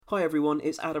Hi everyone,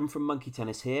 it's Adam from Monkey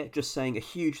Tennis here, just saying a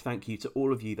huge thank you to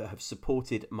all of you that have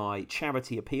supported my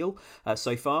charity appeal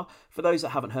so far. For those that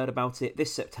haven't heard about it,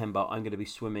 this September I'm going to be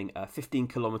swimming 15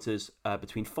 kilometres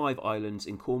between 5 islands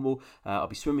in Cornwall. I'll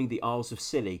be swimming the Isles of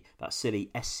Scilly, that's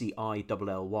Scilly, Scilly.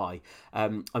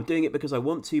 I'm doing it because I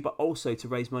want to, but also to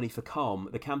raise money for Calm,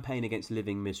 the campaign against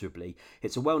living miserably.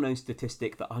 It's a well-known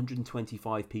statistic that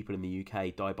 125 people in the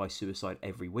UK die by suicide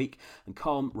every week, and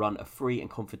Calm run a free and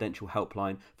confidential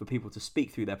helpline for people to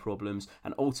speak through their problems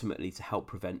and ultimately to help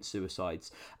prevent suicides.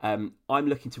 I'm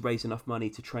looking to raise enough money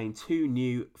to train 2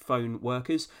 new phone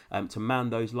workers to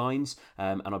man those lines,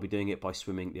 and I'll be doing it by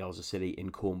swimming the Isles of Scilly in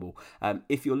Cornwall.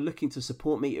 If you're looking to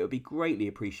support me, it would be greatly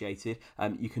appreciated.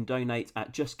 You can donate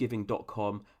at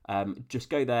justgiving.com.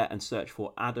 Just go there and search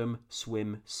for Adam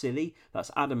Swim Scilly. That's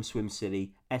Adam Swim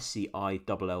Scilly, Scilly.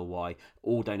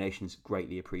 All donations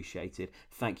greatly appreciated.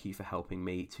 Thank you for helping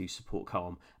me to support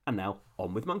Calm. And now,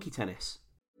 on with Monkey Tennis.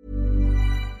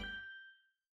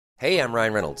 Hey, I'm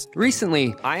Ryan Reynolds.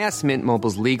 Recently, I asked Mint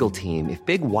Mobile's legal team if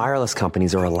big wireless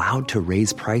companies are allowed to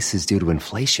raise prices due to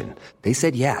inflation. They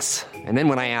said yes. And then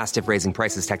when I asked if raising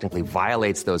prices technically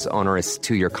violates those onerous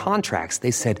 2-year contracts,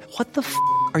 they said, "What the f***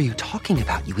 are you talking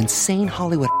about, you insane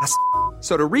Hollywood ass?"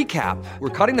 So to recap, we're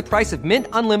cutting the price of Mint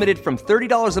Unlimited from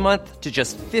 $30 a month to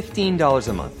just $15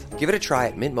 a month. Give it a try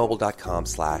at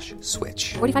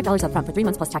mintmobile.com/switch. $45 up front for 3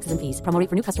 months plus taxes and fees. Promo rate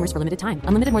for new customers for limited time.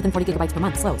 Unlimited more than 40 gigabytes per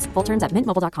month. Slows full terms at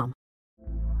mintmobile.com.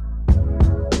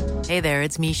 Hey there,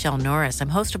 it's Michelle Norris. I'm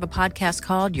host of a podcast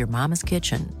called Your Mama's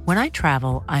Kitchen. When I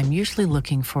travel, I'm usually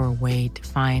looking for a way to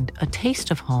find a taste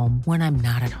of home when I'm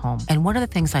not at home. And one of the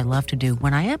things I love to do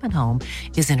when I am at home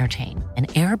is entertain. And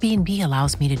Airbnb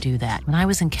allows me to do that. When I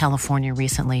was in California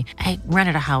recently, I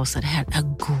rented a house that had a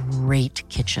great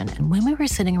kitchen. And when we were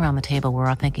sitting around the table, we're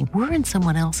all thinking, we're in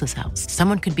someone else's house.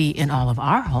 Someone could be in all of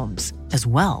our homes as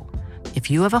well. If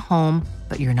you have a home,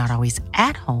 but you're not always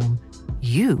at home,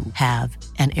 you have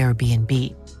an Airbnb.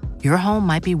 Your home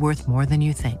might be worth more than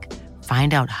you think.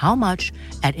 Find out how much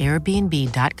at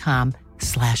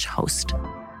airbnb.com/host.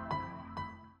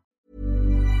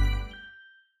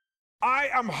 I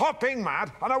am hopping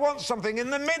mad and I want something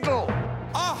in the middle.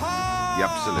 Aha!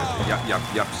 Absolutely.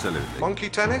 Absolutely. Monkey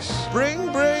tennis?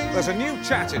 Bring. There's a new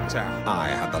chat in town. I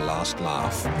had the last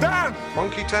laugh. Dan!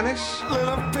 Monkey tennis?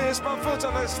 Little pierce my foot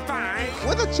on a spike.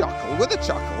 With a chuckle.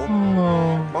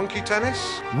 Monkey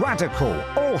tennis? Radical.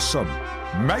 Awesome.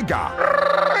 Mega.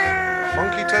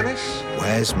 Monkey tennis?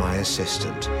 Where's my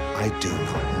assistant? I do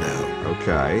not know.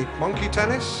 Okay. Monkey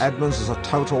tennis? Edmonds is a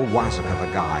total wazzock of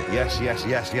a guy. Yes, and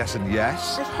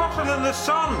yes. It's hotter than the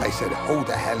sun. I said, who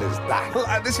the hell is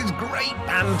that? This is great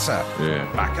banter. Yeah.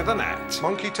 Back of the net.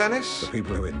 Monkey tennis? The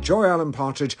people who enjoy Alan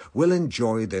Partridge will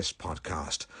enjoy this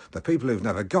podcast. The people who've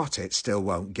never got it still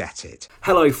won't get it.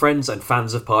 Hello friends and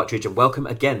fans of Partridge, and welcome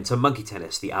again to Monkey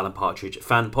Tennis, the Alan Partridge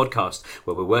fan podcast,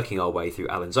 where we're working our way through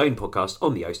Alan's own podcast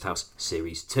on the Oast House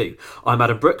Series 2. I'm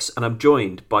Adam Brooks and I'm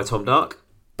joined by Tom Dark.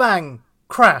 Bang,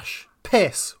 crash,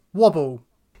 piss, wobble.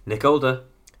 Nick Older.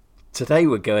 Today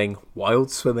we're going wild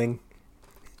swimming.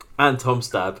 And Tom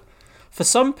Stab. For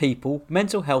some people,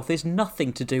 mental health is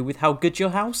nothing to do with how good your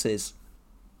house is.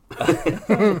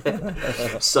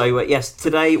 So yes,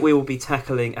 today we will be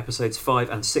tackling episodes 5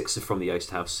 and 6 From the Oast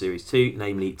House Series 2,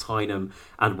 namely Tyneham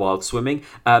and Wild Swimming.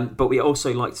 But we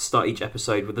also like to start each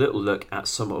episode with a little look at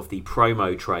some of the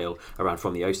promo trail around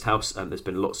From the Oast House. There's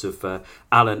been lots of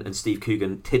Alan and Steve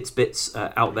Coogan tidbits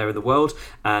out there in the world,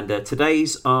 and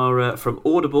today's are from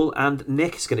Audible, and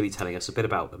Nick is going to be telling us a bit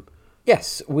about them.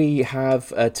 Yes, we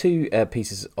have 2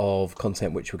 pieces of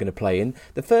content which we're going to play in.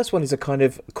 The first one is a kind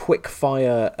of quick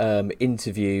fire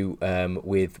interview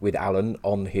with Alan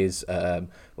on his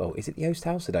well, is it the Oast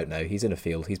House? I don't know. He's in a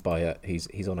field. He's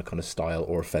on a kind of stile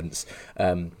or a fence,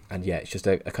 and yeah, it's just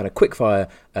a kind of quick fire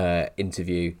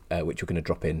interview which we're going to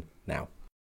drop in now.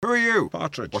 Who are you?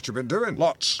 Partridge. What you been doing?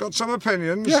 Lots. Got some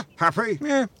opinions? Yeah. Happy?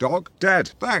 Yeah. Dog?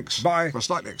 Dead. Thanks. Bye. For a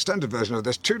slightly extended version of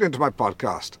this, tune into my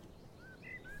podcast.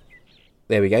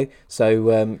 There we go.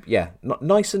 So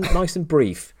nice and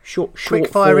brief. Short Quick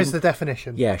fire form, is the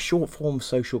definition. Yeah, short form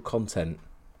social content.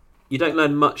 You don't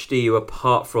learn much, do you,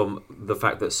 apart from the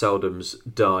fact that Seldom's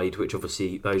died, which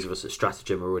obviously those of us at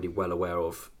Stratagem are already well aware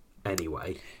of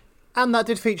anyway. And that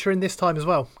did feature in this time as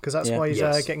well, because that's why he's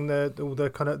getting all the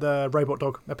kind of the robot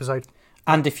dog episode.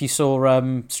 And if you saw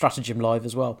Stratagem live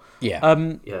as well. Yeah.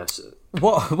 Yes.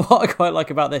 What I quite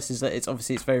like about this is that it's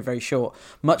very, very short,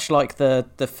 much like the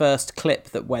first clip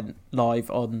that went live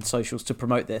on socials to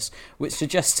promote this, which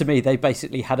suggests to me they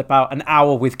basically had about an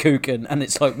hour with Coogan, and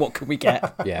it's like, what can we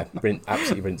get? Yeah,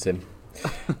 absolutely rinse him.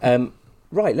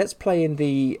 Right, let's play in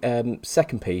the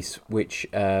second piece, which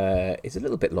is a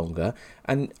little bit longer,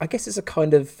 and I guess it's a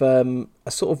kind of a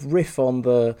sort of riff on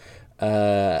the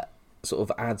sort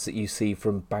of ads that you see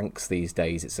from banks these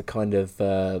days. It's a kind of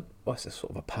it's a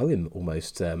sort of a poem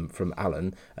almost from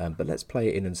Alan, but let's play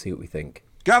it in and see what we think.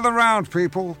 Gather round,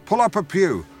 people. Pull up a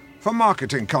pew for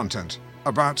marketing content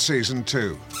about Season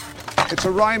 2. It's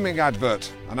a rhyming advert,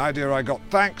 an idea I got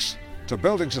thanks to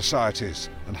building societies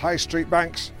and high street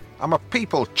banks. I'm a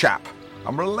people chap.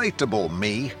 I'm relatable,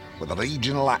 me, with a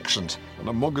regional accent and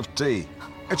a mug of tea.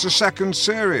 It's a second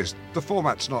series. The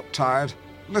format's not tired.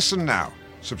 Listen now.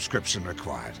 Subscription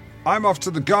required. I'm off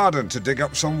to the garden to dig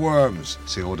up some worms.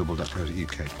 See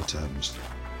audible.co.uk for terms.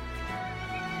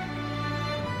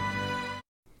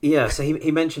 Yeah, so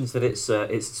he mentions that it's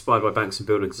inspired by banks and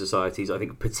building societies. I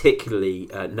think particularly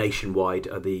nationwide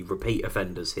are the repeat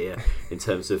offenders here in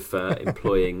terms of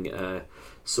employing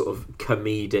sort of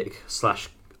comedic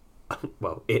 /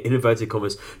 well, in inverted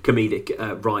commas, comedic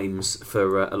rhymes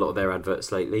for a lot of their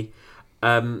adverts lately.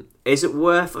 Is it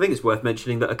worth? I think it's worth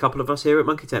mentioning that a couple of us here at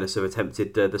Monkey Tennis have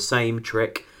attempted the same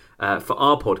trick for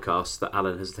our podcast that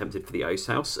Alan has attempted for the Oast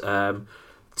House.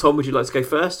 Tom, would you like to go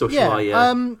first, or shall I?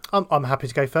 I'm happy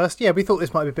to go first. Yeah, we thought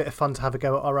this might be a bit of fun to have a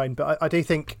go at our own, but I did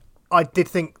think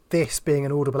this being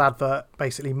an Audible advert,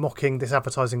 basically mocking this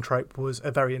advertising trope, was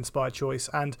a very inspired choice.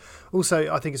 And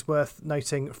also, I think it's worth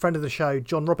noting, friend of the show,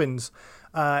 John Robbins,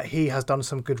 he has done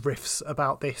some good riffs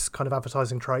about this kind of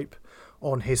advertising trope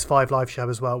on his 5 Live show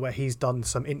as well, where he's done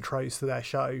some intros to their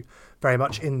show very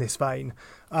much in this vein.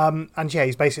 And yeah,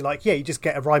 he's basically like, you just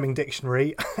get a rhyming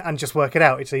dictionary and just work it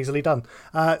out. It's easily done.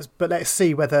 But let's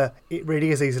see whether it really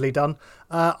is easily done.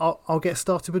 I'll get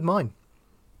started with mine.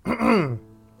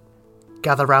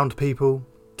 Gather round, people.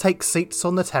 Take seats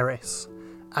on the terrace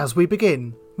as we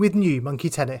begin with new Monkey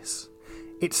Tennis.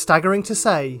 It's staggering to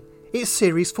say it's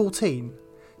Series 14.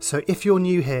 So if you're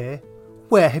new here,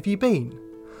 where have you been?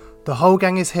 The whole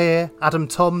gang is here, Adam,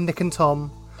 Tom, Nick and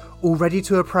Tom, all ready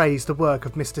to appraise the work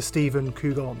of Mr. Stephen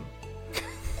Coogan.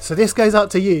 So this goes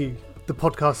out to you, the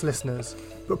podcast listeners,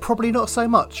 but probably not so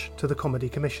much to the comedy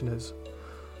commissioners.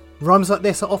 Rhymes like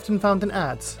this are often found in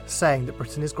ads saying that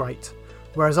Britain is great,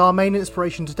 whereas our main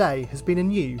inspiration today has been a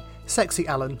new, sexy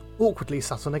Alan awkwardly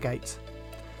sat on a gate.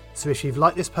 So if you've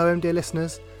liked this poem, dear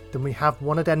listeners, then we have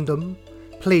one addendum.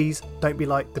 Please don't be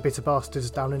like the bitter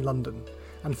bastards down in London,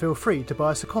 and feel free to buy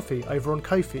us a coffee over on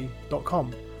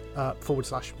Ko-fi.com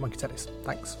 /Monkey Tennis.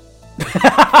 Thanks.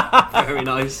 Very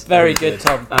nice. Very good,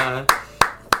 Tom.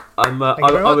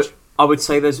 I would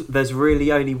say there's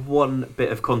really only one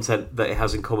bit of content that it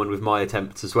has in common with my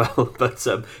attempt as well, but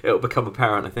it'll become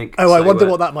apparent, I think. Oh, so, I wonder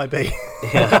what that might be.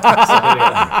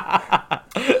 Yeah.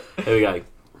 Here we go.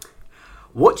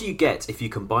 What do you get if you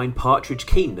combine Partridge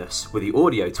keenness with the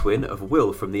audio twin of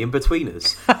Will from The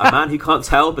Inbetweeners? A man who can't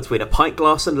tell between a pint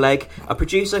glass and leg, a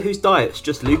producer whose diet's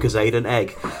just Lucozade and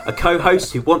egg, a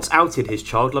co-host who once outed his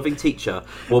child-loving teacher,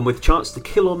 one with chance to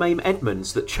kill or maim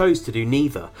Edmonds that chose to do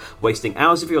neither, wasting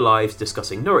hours of your lives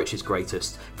discussing Norwich's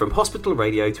greatest, from hospital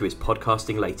radio to his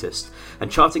podcasting latest,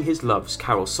 and charting his loves,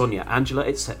 Carol, Sonia, Angela,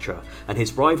 etc., and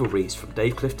his rivalries from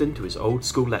Dave Clifton to his old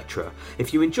school lecturer.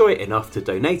 If you enjoy it enough to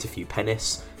donate a few pennies,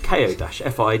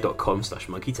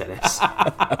 ko-fi.com/monkey tennis.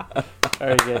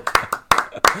 Very good.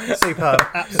 Superb.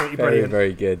 Absolutely brilliant.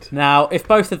 Very, very good. Now, if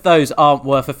both of those aren't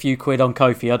worth a few quid on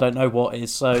Ko-fi, I don't know what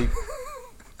is. So,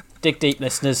 dig deep,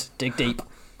 listeners. Dig deep.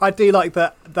 I do like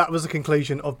that was the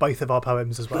conclusion of both of our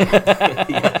poems as well.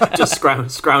 Yeah, just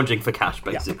scrounging for cash,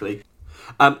 basically. Yeah.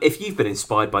 If you've been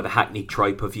inspired by the hackneyed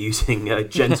trope of using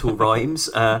gentle rhymes,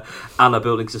 a la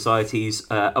Building Society's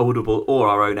Audible or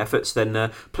our own efforts,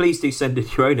 then please do send in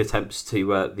your own attempts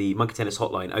to the Monkey Tennis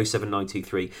hotline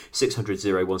 07923 600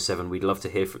 017. We'd love to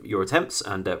hear from your attempts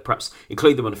and perhaps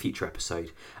include them on a future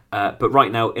episode. But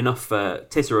right now, enough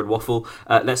titter and waffle.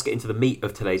 Let's get into the meat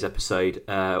of today's episode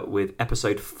with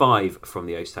episode 5 from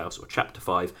the Oast House, or chapter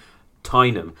 5,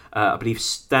 Tyneham. I believe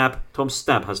Tom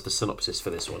Stab has the synopsis for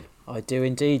this one. I do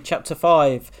indeed. Chapter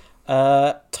 5.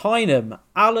 Tyneham.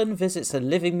 Alan visits a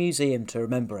living museum to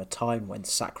remember a time when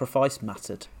sacrifice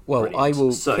mattered. Well, Brilliant. I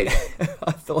will. So,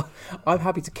 I thought I'm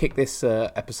happy to kick this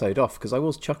episode off because I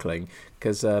was chuckling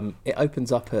because it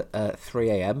opens up at 3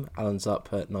 a.m. Alan's up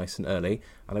nice and early,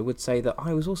 and I would say that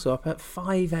I was also up at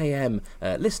 5 a.m.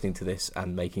 Listening to this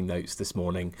and making notes this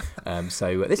morning.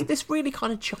 So this really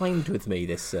kind of chimed with me.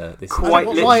 This quite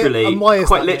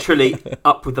literally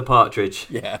up with the partridge.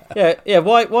 Yeah.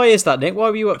 Why is that, Nick? Why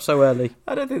were you up so early?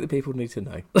 I don't think the people need to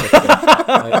know.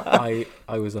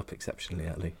 I was up exceptionally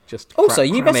early. Just also,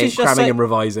 you messaged us cramming and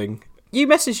revising. You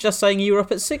messaged us saying you were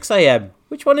up at 6 a.m.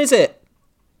 Which one is it?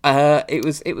 It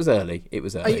was early. It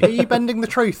was early. Are you bending the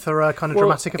truth for a kind of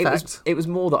dramatic effect? It was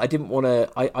more that I didn't want to.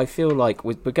 I feel like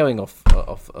we're going off.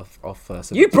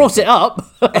 You brought it up.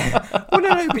 Well,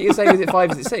 no, but you're saying is it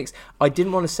 5? Is it 6? I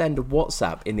didn't want to send a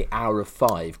WhatsApp in the hour of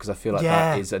 5 because I feel like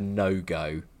that is a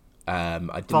no-go. I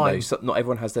didn't know. So not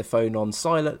everyone has their phone on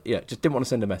silent. Yeah, just didn't want to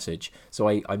send a message. So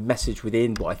I messaged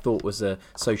within what I thought was a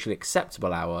socially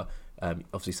acceptable hour.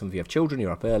 Obviously, some of you have children.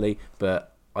 You're up early,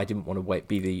 but I didn't want to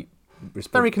be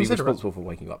responsible for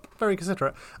waking up. Very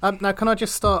considerate. Now, can I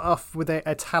just start off with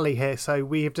a tally here? So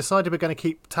we have decided we're going to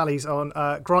keep tallies on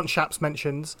Grant Shapps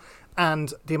mentions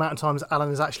and the amount of times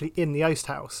Alan is actually in the Oast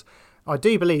House. I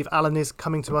do believe Alan is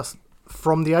coming to us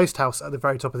from the Oast House at the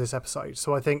very top of this episode.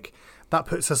 So I think that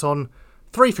puts us on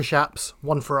 3 for Shapps,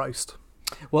 1 for Oast.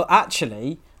 Well,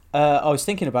 actually, I was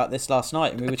thinking about this last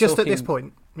night, and we were just talking... at this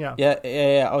point. Yeah.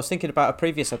 Yeah. I was thinking about a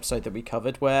previous episode that we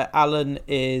covered where Alan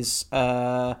is...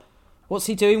 what's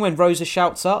he doing when Rosa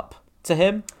shouts up to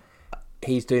him?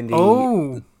 He's doing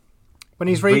the... When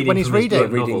he's reading. When he's reading. So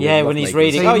he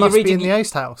must you're be in the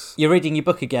Oast House. You're reading your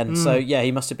book again. So yeah,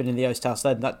 he must have been in the Oast House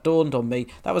then. That dawned on me.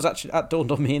 That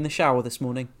dawned on me in the shower this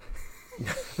morning.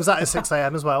 Was that at 6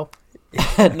 a.m. as well?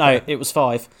 No, it was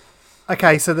 5.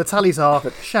 Okay, so the tallies are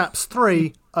Shapps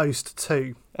 3, Oast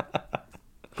 2.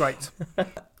 Great.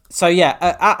 So yeah,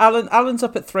 Alan's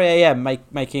up at 3 a.m.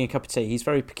 making a cup of tea. He's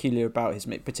very particular about his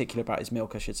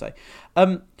milk, I should say.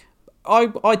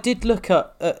 I did look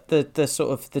at the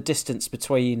sort of the distance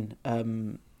between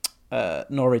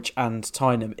Norwich and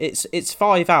Tyneham. It's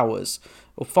 5 hours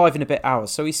or 5 and a bit hours.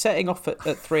 So he's setting off at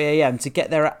 3 a.m. to get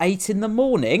there at 8 in the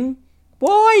morning.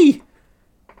 Why?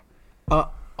 That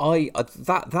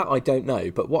I don't know,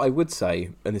 but what I would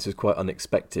say, and this was quite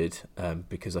unexpected,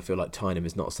 because I feel like Tyneham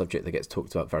is not a subject that gets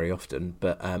talked about very often,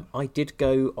 but I did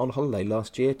go on holiday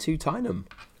last year to Tyneham.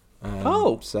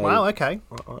 So wow, okay.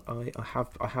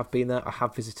 I have been there. I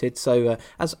have visited. So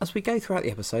as we go throughout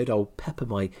the episode, I'll pepper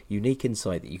my unique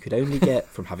insight that you could only get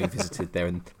from having visited there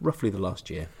in roughly the last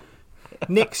year.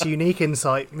 Nick's unique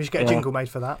insight. We should get a jingle made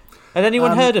for that. Had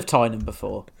anyone heard of Tyneham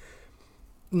before?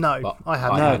 No, but I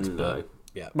hadn't. No.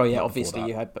 Yeah. Well, yeah, obviously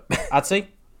you had. But Adsy?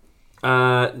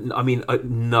 I mean,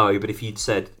 no. But if you'd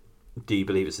said, "Do you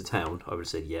believe it's a town?" I would have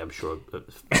said, "Yeah, I'm sure." I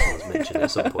was mentioned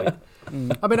at some point.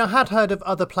 I mean, I had heard of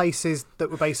other places that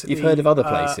were basically... You've heard of other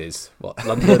places? What,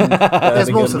 London?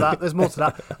 There's more to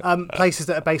that. Places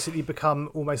that have basically become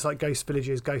almost like ghost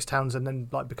villages, ghost towns, and then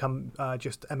like become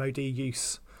just MOD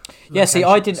use. Yeah, see,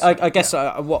 I didn't. I guess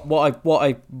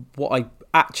what I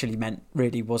actually meant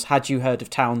really was, had you heard of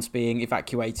towns being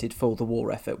evacuated for the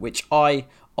war effort? Which I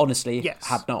honestly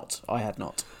had not. I had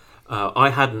not. I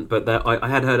hadn't, but I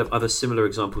had heard of other similar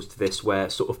examples to this where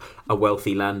sort of a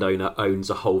wealthy landowner owns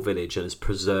a whole village and has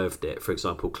preserved it. For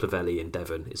example, Clovelly in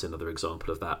Devon is another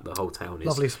example of that. The whole town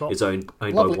is owned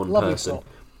by one person.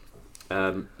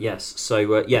 Yes, so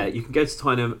you can go to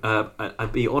Tyneham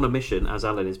and be on a mission, as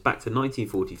Alan is, back to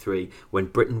 1943 when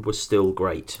Britain was still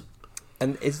great.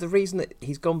 And is the reason that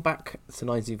he's gone back to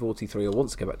 1943 or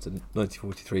wants to go back to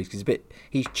 1943 because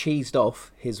he's cheesed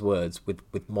off his words with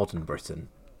modern Britain.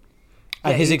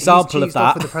 And his example of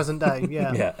that for the present day,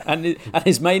 yeah. And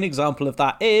his main example of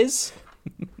that is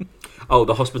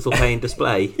the hospital paying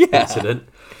display incident.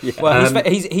 Yeah. Well,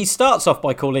 he starts off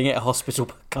by calling it a hospital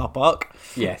car park.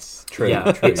 Yes, true.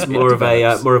 Yeah, true. It's more of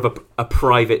a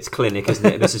private clinic, isn't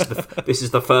it? And this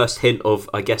is the first hint of,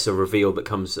 I guess, a reveal that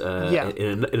comes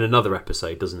in another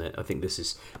episode, doesn't it? I think this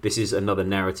is another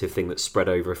narrative thing that's spread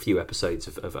over a few episodes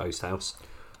of Oast House.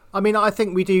 I mean, I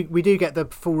think we do get the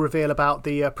full reveal about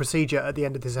the procedure at the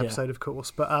end of this episode, of course.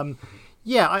 But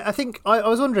I think I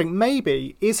was wondering,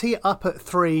 maybe is he up at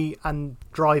 3 and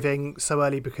driving so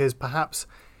early because perhaps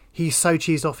he's so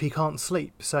cheesed off he can't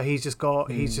sleep, so he's just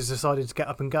decided to get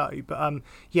up and go. But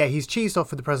he's cheesed off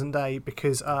for the present day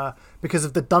because of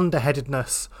the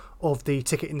dunderheadedness of the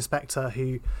ticket inspector,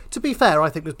 who, to be fair, I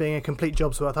think was being a complete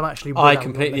job's worth. I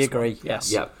completely agree.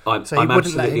 Yes. Yeah. So he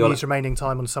wouldn't let him use remaining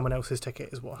time on someone else's ticket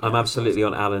as well. I'm absolutely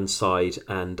on Alan's side,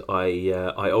 and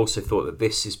I also thought that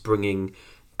this is bringing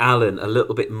Alan a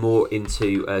little bit more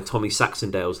into Tommy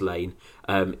Saxondale's lane,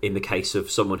 in the case of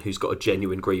someone who's got a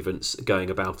genuine grievance, going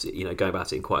about it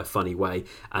in quite a funny way,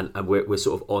 and we're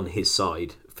sort of on his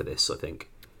side for this, I think.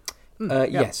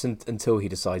 Yes, until he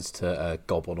decides to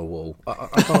gob on a wall. I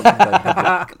can't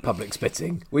condone public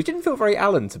spitting. We didn't feel very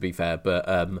Alan, to be fair, but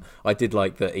I did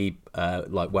like that he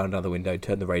wound down the window,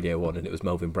 turned the radio on, and it was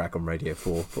Melvin Bragg on Radio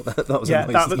 4. That was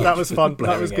that was fun.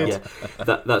 That was good.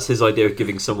 Yeah. That's his idea of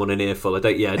giving someone an earful. I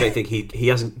don't think he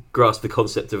hasn't grasped the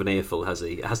concept of an earful, has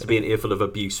he? It has to be an earful of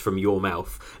abuse from your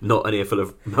mouth, not an earful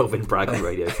of Melvin Bragg on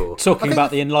Radio 4. Talking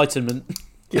about the Enlightenment.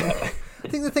 Yeah. I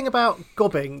think the thing about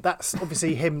gobbing, that's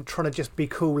obviously him trying to just be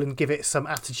cool and give it some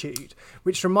attitude,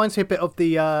 which reminds me a bit of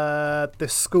the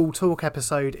school talk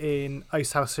episode in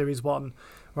Oast House Series 1,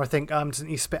 where I think doesn't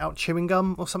he spit out chewing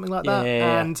gum or something like that?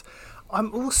 Yeah. And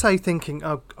I'm also thinking,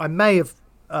 I may have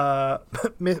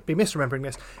be misremembering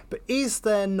this, but is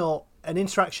there not an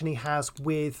interaction he has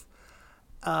with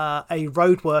a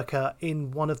road worker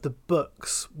in one of the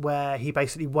books where he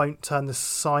basically won't turn the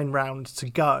sign round to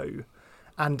go?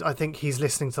 And I think he's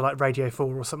listening to like Radio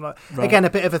 4 or something like that. Right. Again, a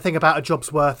bit of a thing about a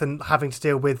job's worth and having to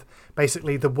deal with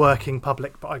basically the working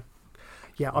public. But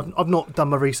I've not done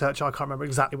my research. I can't remember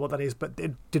exactly what that is, but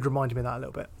it did remind me of that a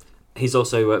little bit. He's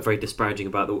also very disparaging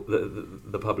about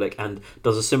the public and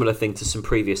does a similar thing to some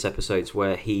previous episodes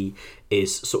where he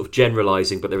is sort of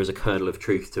generalising, but there is a kernel of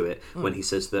truth to it when he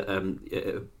says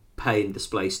that pay and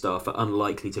display staff are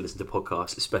unlikely to listen to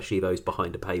podcasts, especially those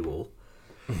behind a paywall.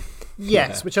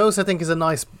 Yes, which I also think is a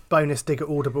nice bonus dig at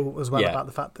Audible as well about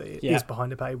the fact that it is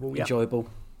behind a paywall. Enjoyable.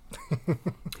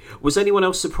 Was anyone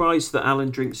else surprised that Alan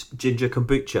drinks ginger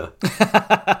kombucha?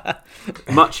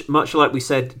 much like we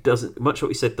said,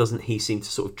 doesn't he seem to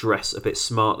sort of dress a bit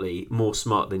smartly, more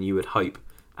smart than you would hope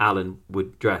Alan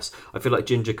would dress? I feel like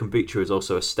ginger kombucha is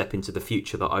also a step into the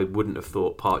future that I wouldn't have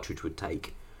thought Partridge would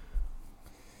take.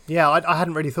 Yeah, I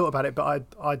hadn't really thought about it, but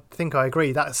I think I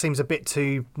agree. That seems a bit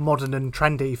too modern and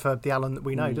trendy for the Alan that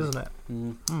we know, doesn't it?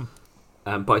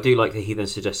 But I do like that he then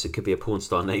suggests it could be a porn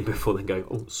star name before then going,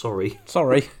 oh, sorry.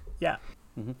 Yeah.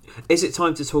 Mm-hmm. Is it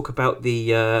time to talk about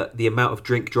the amount of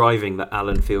drink driving that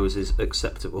Alan feels is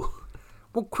acceptable?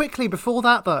 Well, quickly before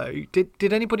that, though,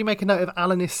 did anybody make a note of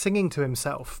Alan is singing to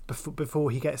himself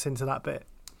before he gets into that bit?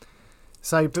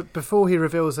 So before he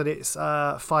reveals that it's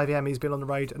 5 a.m, he's been on the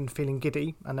road and feeling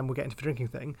giddy, and then we'll get into the drinking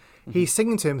thing, he's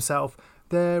singing to himself,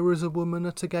 there is a woman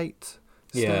at a gate,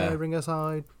 staring as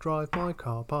I drive my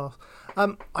car past.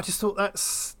 I just thought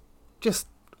that's just,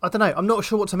 I don't know, I'm not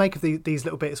sure what to make of these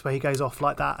little bits where he goes off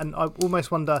like that, and I almost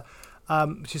wonder,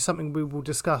 which is something we will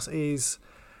discuss, is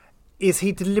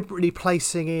he deliberately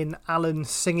placing in Alan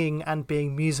singing and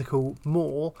being musical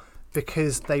more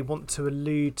because they want to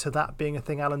allude to that being a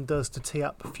thing Alan does to tee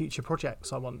up future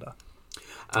projects, I wonder?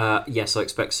 Yes, I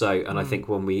expect so. And I think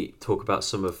when we talk about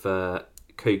some of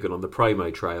Coogan on the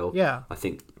promo trail, I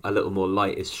think a little more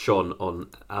light is shone on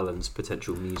Alan's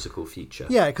potential musical future.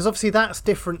 Yeah, because obviously that's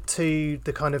different to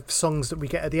the kind of songs that we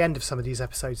get at the end of some of these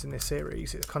episodes in this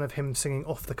series. It's kind of him singing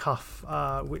off the cuff,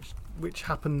 which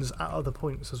happens at other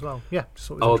points as well. Yeah, just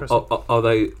thought it was interesting.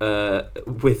 Although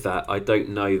with that, I don't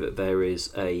know that there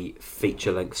is a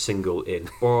feature-length single in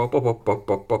I'm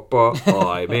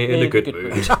in a good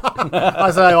mood. I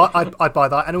say I'd buy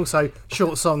that, and also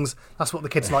short songs. That's what the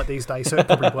kids like these days, so it'd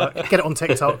probably work. Get it on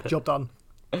TikTok. Job done.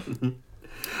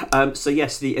 So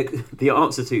yes, the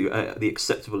answer to the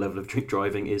acceptable level of drink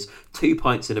driving is 2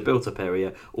 pints in a built-up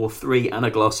area, or 3 and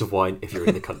a glass of wine if you're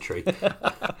in the country.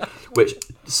 Which,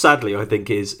 sadly, I think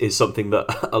is something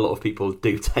that a lot of people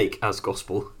do take as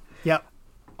gospel. Yep.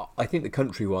 I think the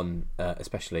country one,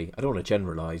 especially, I don't want to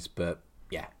generalise, but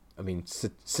yeah, I mean,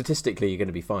 statistically, you're going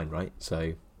to be fine, right?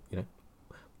 So,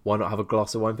 why not have a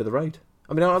glass of wine for the road?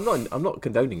 I mean, I'm not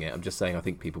condoning it. I'm just saying I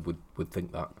think people would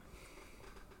think that.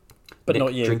 But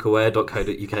not you.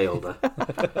 Drinkaware.co.uk holder.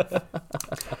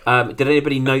 Did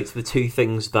anybody note the 2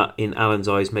 things that, in Alan's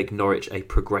eyes, make Norwich a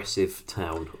progressive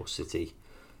town or city?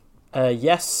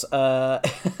 Yes. It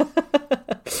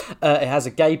has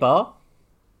a gay bar.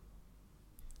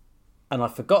 And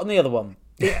I've forgotten the other one.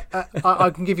 I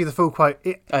can give you the full quote.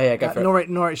 Go for it.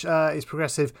 Norwich is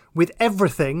progressive with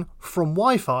everything from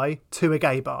Wi-Fi to a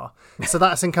gay bar. So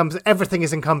that's everything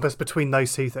is encompassed between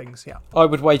those 2 things. Yeah. I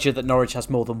would wager that Norwich has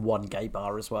more than one gay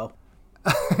bar as well.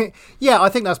 Yeah, I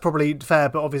think that's probably fair,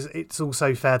 but obviously it's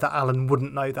also fair that Alan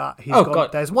wouldn't know that.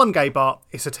 There's one gay bar,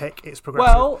 it's a tick, it's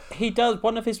progressive. Well, he does.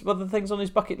 One of his other things on his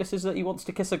bucket list is that he wants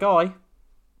to kiss a guy.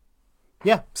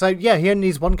 Yeah, so yeah, he only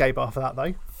needs one gay bar for that,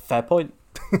 though. Fair point.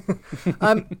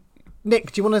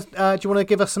 Nick, do you want to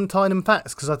give us some Tyneham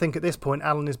facts? Because I think at this point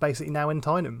Alan is basically now in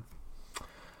Tyneham.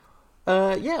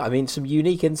 Yeah, I mean, some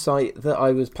unique insight that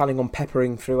I was planning on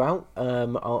peppering throughout.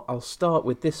 I'll start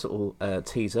with this little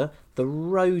teaser. The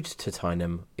road to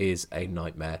Tyneham is a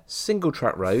nightmare. Single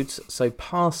track roads, so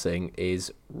passing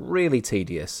is really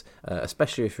tedious,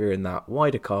 especially if you're in that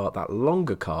wider car, that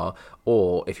longer car,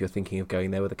 or if you're thinking of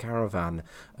going there with a caravan.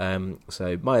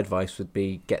 So my advice would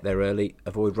be get there early,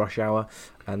 avoid rush hour,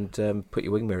 and put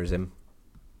your wing mirrors in.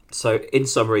 So, in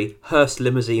summary, Hearst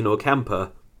limousine or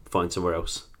camper, find somewhere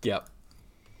else. Yep.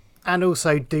 And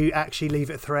also do actually leave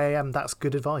at 3 a.m. That's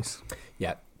good advice.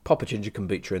 Yeah, pop a ginger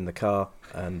kombucha in the car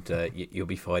and you'll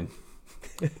be fine.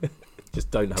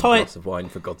 Just don't have a glass of wine,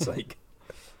 for God's sake.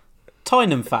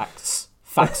 Tyneham facts.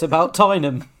 Facts about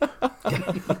Tyneham.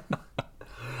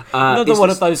 Another one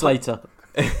of those later.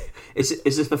 Is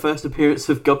this the first appearance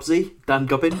of Gubsy, Dan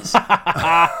Gubbins?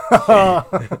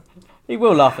 He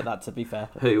will laugh at that, to be fair.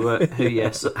 Who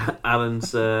yes,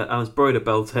 Alan's borrowed a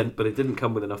bell tent, but it didn't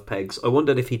come with enough pegs. I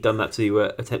wondered if he'd done that to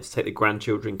attempt to take the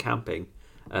grandchildren camping,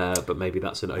 but maybe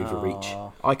that's an overreach.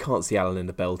 I can't see Alan in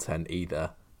a bell tent either.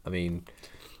 I mean...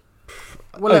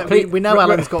 Well, we know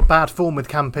Alan's got bad form with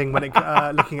camping when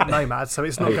looking at Nomad, so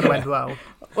it's not going to end well.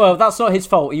 Well, that's not his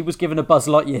fault. He was given a Buzz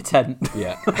Lightyear tent.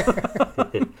 Yeah.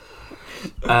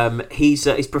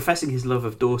 He's professing his love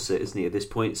of Dorset, isn't he, at this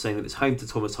point, saying that it's home to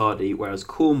Thomas Hardy, whereas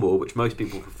Cornwall, which most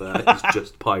people prefer, is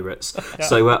just pirates. Yeah.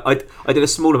 So I did a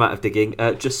small amount of digging,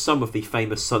 just some of the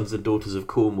famous sons and daughters of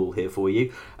Cornwall here for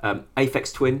you.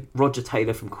 Aphex Twin, Roger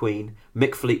Taylor from Queen,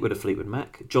 Mick Fleetwood of Fleetwood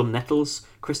Mac, John Nettles,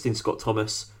 Christine Scott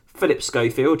Thomas, Philip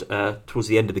Schofield, towards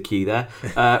the end of the queue there,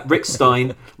 Rick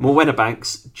Stein, Morwenna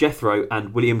Banks, Jethro,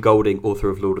 and William Golding, author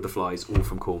of Lord of the Flies, all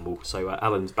from Cornwall. So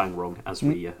Alan's bang wrong, as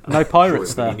we no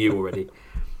pirates there. Knew already.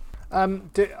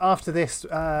 After this,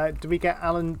 do we get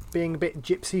Alan being a bit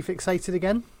gypsy fixated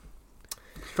again?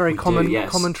 Very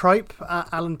common trope.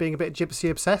 Alan being a bit gypsy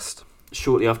obsessed.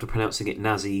 Shortly after pronouncing it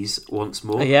Nazis once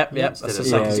more. Yep. That's the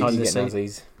second time this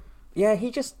season. Yeah, he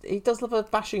does love a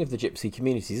bashing of the gypsy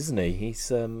communities, isn't he? He's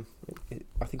I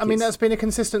mean, that's been a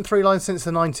consistent through line since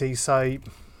the 90s, so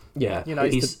yeah, you know,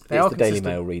 he's the Daily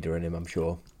Mail reader in him, I'm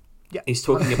sure. Yeah. He's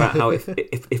talking about how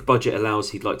if budget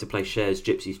allows, he'd like to play Cher's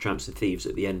Gypsies, Tramps and Thieves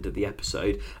at the end of the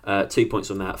episode. 2 points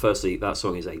on that. Firstly, that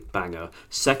song is a banger.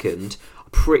 Second,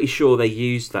 pretty sure they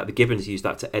used that, the Gibbons used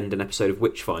that to end an episode of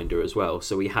Witchfinder as well.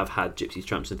 So we have had Gypsies,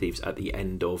 Tramps and Thieves at the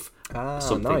end of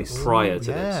something prior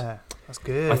to this. That's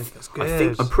good. That's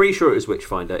good. I'm pretty sure it was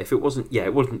Witchfinder. If it wasn't,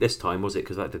 it wasn't this time, was it?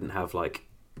 Because that didn't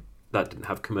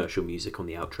have commercial music on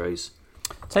the outros.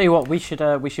 Tell you what, we should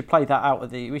play that out at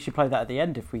the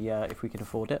end if we can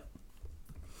afford it.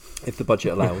 If the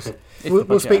budget allows.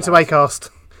 We'll speak to Acast.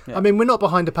 Yeah. I mean, we're not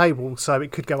behind a paywall, so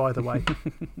it could go either way.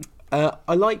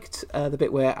 I liked the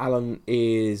bit where Alan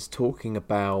is talking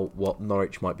about what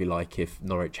Norwich might be like if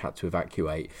Norwich had to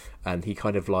evacuate, and he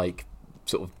kind of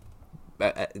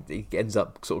he ends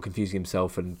up sort of confusing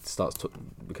himself and starts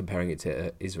comparing it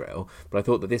to Israel. But I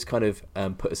thought that this kind of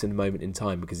put us in a moment in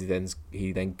time, because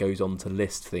he then goes on to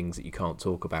list things that you can't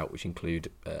talk about, which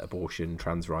include abortion,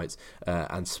 trans rights,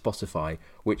 and Spotify,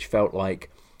 which felt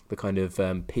like the kind of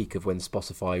peak of when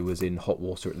Spotify was in hot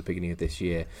water at the beginning of this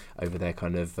year over their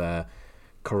kind of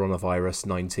coronavirus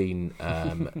 19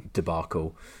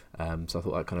 debacle. So I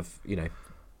thought that kind of,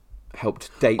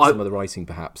 helped date some of the writing,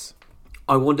 perhaps.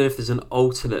 I wonder if there's an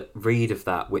alternate read of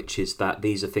that, which is that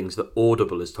these are things that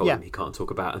Audible has told him he can't talk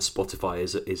about, and Spotify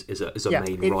is a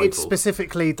main rival. It's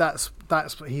specifically that's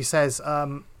what he says.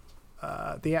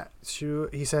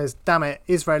 He says, "Damn it,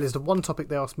 Israel is the one topic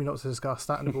they asked me not to discuss.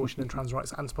 That and abortion and trans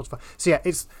rights and Spotify." So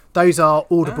those are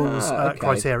Audible's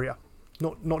criteria,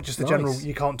 not just the general.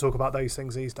 You can't talk about those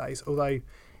things these days. Although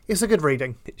it's a good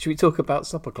reading. Should we talk about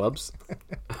supper clubs?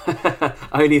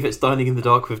 Only if it's Dining in the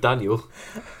Dark with Daniel.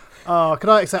 Oh, can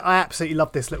I say I absolutely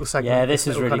love this little segment. Yeah, this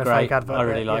is really kind of great. Fake advert I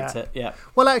really liked it. Yeah.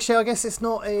 Well, actually, I guess it's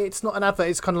not an advert.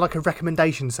 It's kind of like a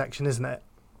recommendation section, isn't it?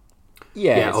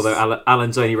 Yeah, although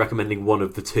Alan's only recommending one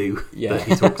of the two that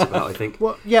he talks about, I think.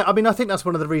 Well, yeah, I mean, I think that's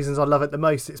one of the reasons I love it the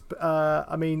most. It's,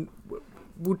 we'll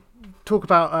talk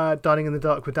about Dining in the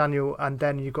Dark with Daniel, and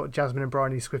then you've got Jasmine and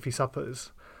Bryony's Squiffy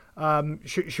Suppers.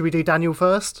 Should we do Daniel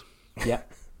first? Yeah,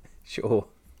 sure.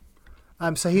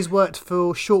 So he's worked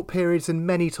for short periods in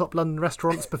many top London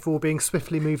restaurants before being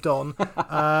swiftly moved on.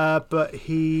 But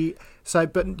you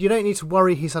don't need to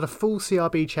worry. He's had a full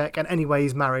CRB check, and anyway,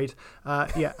 he's married. I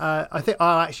think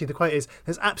actually the quote is,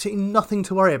 "There's absolutely nothing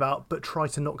to worry about, but try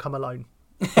to not come alone."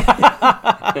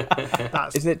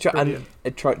 That's Isn't it? Brilliant.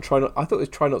 And try not. I thought it was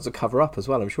try not to cover up as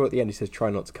well. I'm sure at the end he says try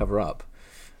not to cover up.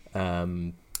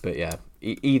 But yeah,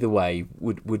 either way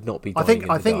would not be. I think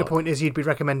the the point is you'd be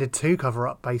recommended to cover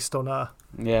up based on on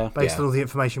all the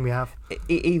information we have.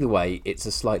 Either way, it's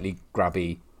a slightly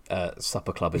grabby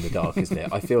supper club in the dark, isn't it?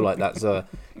 I feel like that's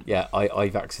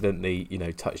I've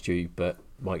accidentally touched you, but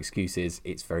my excuse is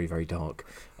it's very, very dark.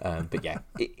 But yeah,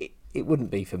 it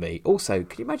wouldn't be for me. Also,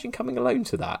 can you imagine coming alone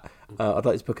to that? I'd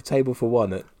like to book a table for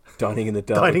one at Dining in the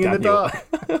Dark. Dining in the Dark.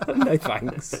 No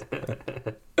thanks.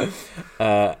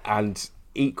 And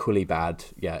equally bad,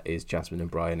 is Jasmine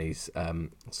and Bryony's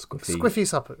Squiffy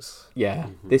suppers. Yeah,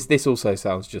 this also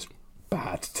sounds just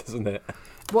bad, doesn't it?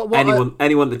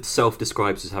 Anyone that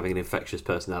self-describes as having an infectious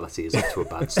personality is off to a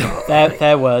bad start.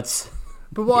 Their words.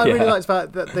 But what I really liked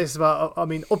about this,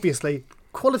 obviously,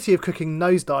 quality of cooking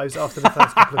nosedives after the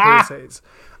first couple of courses.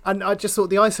 And I just thought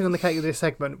the icing on the cake of this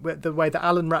segment, the way that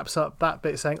Alan wraps up that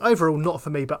bit saying, overall, not for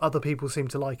me, but other people seem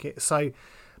to like it. So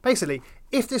basically,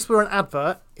 if this were an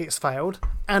advert, it's failed.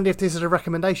 And if this is a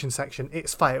recommendation section,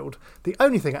 it's failed. The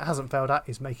only thing it hasn't failed at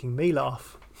is making me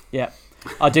laugh. Yeah.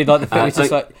 I do like the thing. It's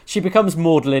just like she becomes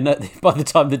maudlin by the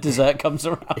time the dessert comes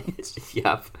around.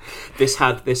 Yeah, this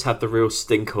had the real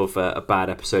stink of a bad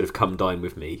episode of Come Dine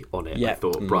With Me on it. Yeah. I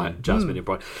thought Jasmine and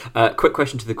Brian. Quick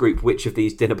question to the group: which of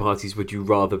these dinner parties would you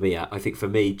rather be at? I think for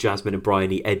me, Jasmine and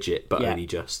Bryony edge it, but only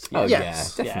just. Oh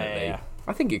yes. Yeah, definitely. Yeah.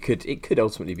 I think it could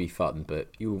ultimately be fun, but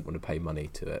you wouldn't want to pay money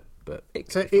to it. But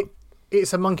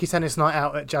it's a monkey tennis night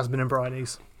out at Jasmine and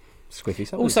Bryony's.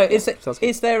 Squiffy. Also,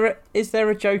 is there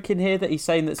a joke in here that he's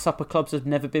saying that supper clubs have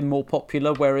never been more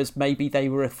popular, whereas maybe they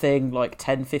were a thing like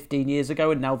 10, 15 years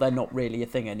ago, and now they're not really a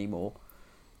thing anymore?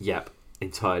 Yep,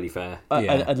 entirely fair.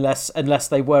 Unless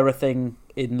they were a thing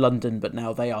in London, but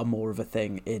now they are more of a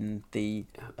thing in the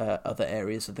other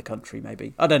areas of the country.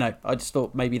 Maybe, I don't know. I just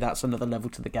thought maybe that's another level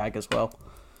to the gag as well.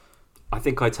 I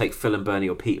think I'd take Phil and Bernie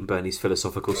or Pete and Bernie's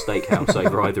Philosophical Steakhouse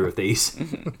over either of these.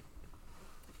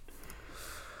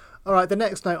 All right, the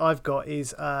next note I've got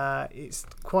is it's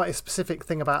quite a specific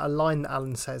thing about a line that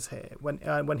Alan says here.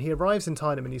 When he arrives in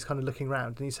Tyneman, he's kind of looking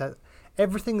around and he says,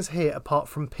 "Everything's here apart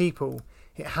from people.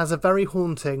 It has a very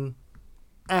haunting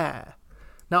air."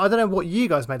 Now, I don't know what you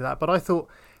guys made of that, but I thought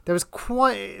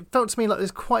it felt to me like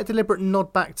there's quite a deliberate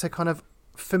nod back to kind of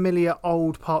familiar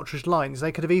old Partridge lines.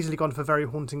 They could have easily gone for very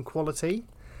haunting quality.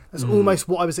 That's almost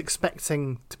what I was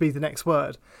expecting to be the next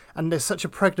word. And there's such a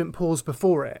pregnant pause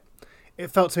before it. It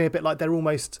felt to me a bit like they're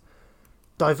almost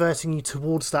diverting you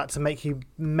towards that to make you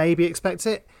maybe expect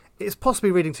it. It's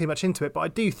possibly reading too much into it, but I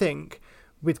do think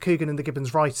with Coogan and the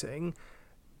Gibbons writing,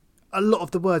 a lot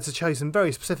of the words are chosen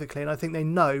very specifically, and I think they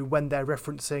know when they're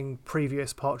referencing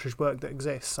previous Partridge work that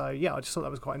exists. So yeah, I just thought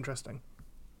that was quite interesting.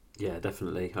 Yeah,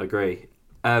 definitely. I agree.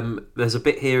 There's a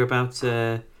bit here about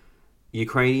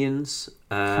Ukrainians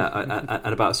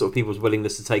and about sort of people's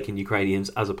willingness to take in Ukrainians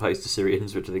as opposed to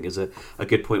Syrians, which I think is a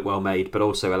good point, well made, but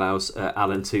also allows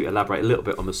Alan to elaborate a little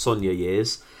bit on the Sonia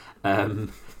years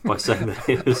by saying that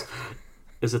it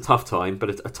was a tough time, but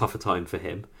a tougher time for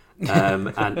him, and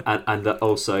that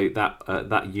also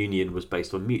that union was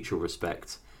based on mutual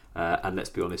respect and, let's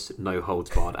be honest, no holds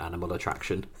barred animal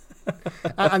attraction.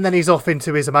 And then he's off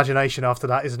into his imagination after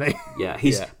that, isn't he? Yeah,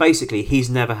 he's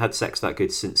never had sex that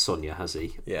good since Sonia, has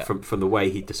he? Yeah. From the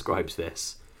way he describes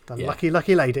this. Lucky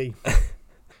lady.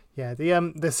 Yeah,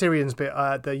 the Syrians bit,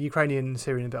 the Ukrainian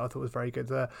Syrian bit, I thought was very good.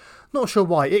 Not sure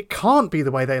why. It can't be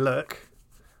the way they look.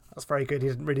 That's very good. He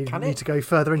didn't really need to go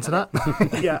further into that.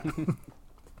 Yeah.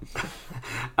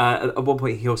 At one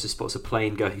point, he also spots a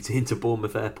plane going into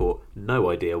Bournemouth Airport.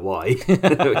 No idea why. Which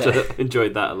I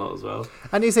enjoyed that a lot as well.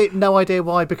 And is it no idea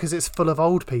why? Because it's full of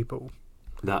old people.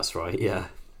 That's right. Yeah.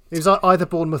 It was either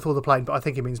Bournemouth or the plane, but I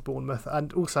think it means Bournemouth.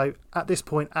 And also, at this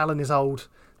point, Alan is old.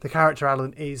 The character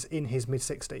Alan is in his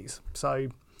mid-60s, so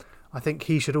I think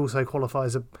he should also qualify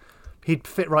he'd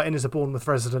fit right in as a Bournemouth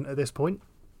resident at this point.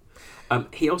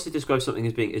 He also describes something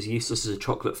as being as useless as a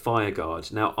chocolate fire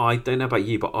guard. Now, I don't know about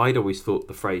you, but I'd always thought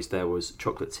the phrase there was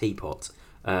chocolate teapot.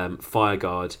 Fire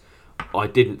guard, I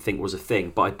didn't think was a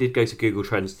thing, but I did go to Google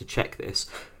Trends to check this.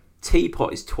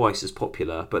 Teapot is twice as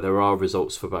popular, but there are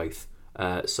results for both.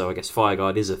 So I guess fire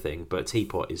guard is a thing, but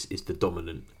teapot is the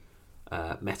dominant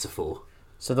metaphor.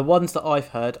 So the ones that I've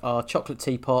heard are chocolate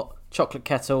teapot, chocolate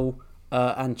kettle,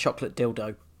 and chocolate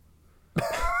dildo.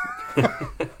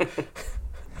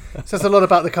 Says a lot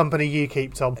about the company you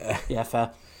keep, Tom. Yeah,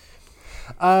 fair.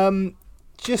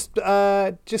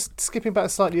 Just skipping back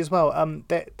slightly as well. I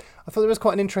thought there was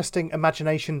quite an interesting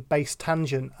imagination-based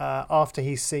tangent after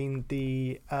he's seen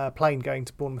the plane going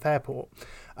to Bournemouth Airport,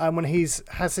 when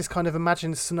has this kind of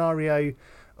imagined scenario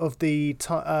of the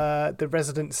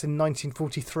residents in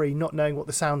 1943 not knowing what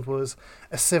the sound was,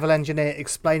 a civil engineer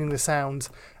explaining the sound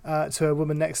to a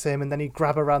woman next to him, and then he'd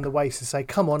grab her around the waist and say,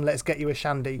 "Come on, let's get you a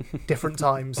shandy." Different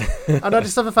times. And I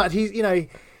just love the fact he's,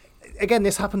 again,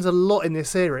 this happens a lot in this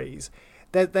series.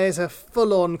 There's a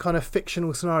full-on kind of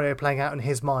fictional scenario playing out in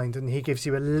his mind, and he gives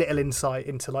you a little insight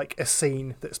into like a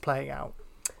scene that's playing out.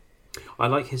 I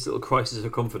like his little crisis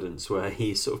of confidence where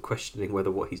he's sort of questioning whether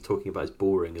what he's talking about is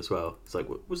boring as well. It's like,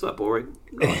 was that boring?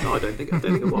 No, I don't think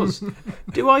it was.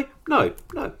 Do I? No,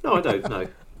 I don't. No.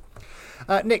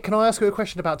 Nick, can I ask you a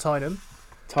question about Tynan?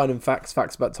 Tynan facts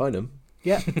about Tynan.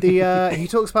 Yeah, he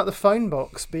talks about the phone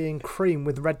box being cream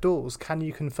with red doors. Can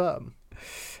you confirm?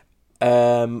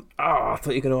 I thought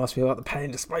you were going to ask me about the pay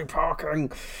and display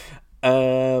parking.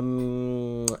 All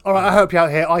right, I hope you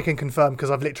out here. I can confirm because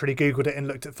I've literally Googled it and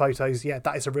looked at photos. Yeah,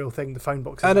 that is a real thing. The phone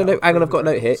box. I don't know. Hang on, I've got a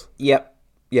note here. Yep.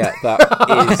 Yeah, that's the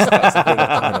thing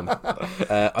at Tynan.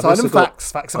 Tynan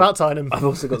facts about Tynan. I've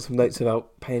also got some notes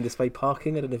about pay and display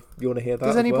parking. I don't know if you want to hear that.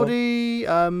 Does anybody?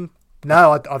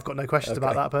 No, I've got no questions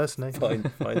about that personally.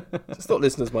 Fine. Just thought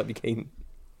listeners might be keen.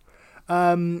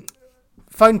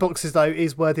 Phone boxes, though,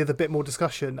 is worthy of a bit more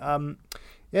discussion.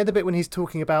 The bit when he's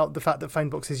talking about the fact that phone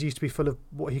boxes used to be full of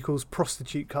what he calls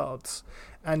prostitute cards.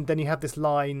 And then you have this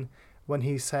line when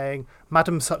he's saying,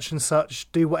 "Madam such and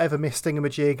such, do whatever Miss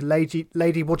Thingamajig, lady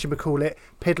whatchamacallit,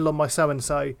 piddle on my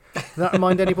so-and-so." Does that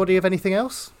remind anybody of anything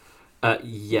else?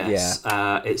 Yes.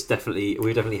 Yeah. We've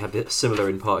definitely had it similar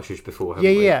in Partridge before,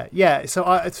 haven't we? Yeah. So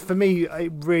for me,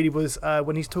 it really was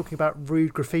when he's talking about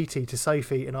rude graffiti to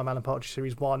Sophie in I'm Alan Partridge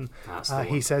Series 1.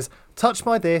 He says, "Touch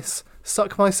my this,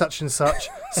 suck my such and such,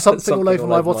 something all over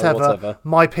my whatever,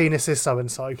 my penis is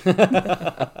so-and-so."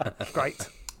 Great.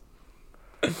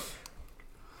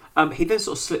 He then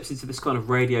sort of slips into this kind of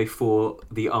Radio for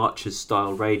the Archers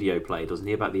style radio play, doesn't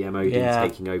he, about the MOD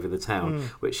taking over the town,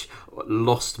 which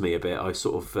lost me a bit. I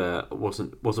sort of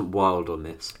wasn't wild on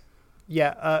this.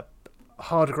 Yeah,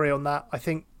 hard agree on that. I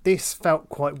think this felt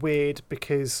quite weird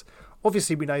because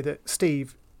obviously we know that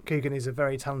Steve Coogan is a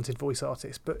very talented voice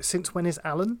artist, but since when is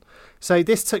Alan? So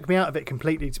this took me out of it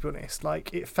completely, to be honest.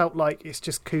 Like, it felt like it's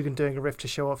just Coogan doing a riff to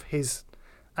show off his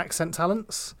accent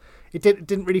talents. It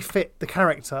didn't really fit the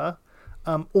character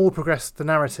or progress the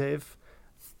narrative,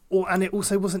 and it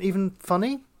also wasn't even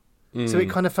funny. So it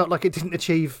kind of felt like it didn't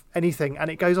achieve anything, and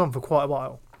it goes on for quite a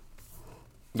while.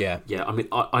 Yeah. I mean,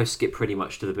 I skip pretty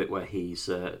much to the bit where he's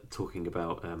talking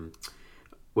about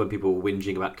when people were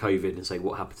whinging about COVID and saying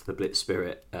what happened to the Blitz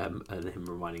spirit, and him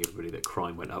reminding everybody that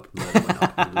crime went up, murder went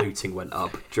up, and looting went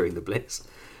up during the Blitz.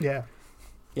 Yeah.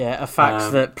 Yeah, a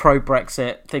fact that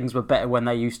pro-Brexit things were better when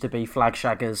they used to be. Flag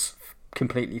shaggers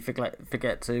completely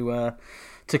forget to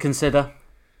consider.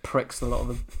 Pricks, a lot of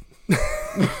them.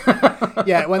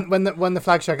 Yeah, when the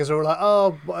flag shaggers are all like,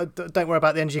 "Oh, don't worry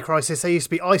about the energy crisis. There used to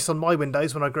be ice on my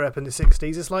windows when I grew up in the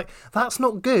 60s. It's like, that's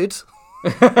not good.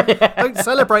 Don't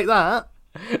celebrate that.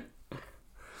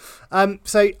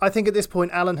 So I think at this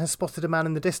point, Alan has spotted a man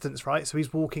in the distance, right? So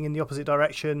he's walking in the opposite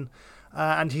direction,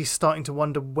 and he's starting to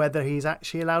wonder whether he's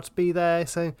actually allowed to be there.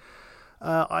 So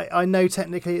I know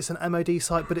technically it's an MOD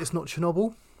site, but it's not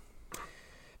Chernobyl.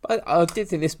 But I did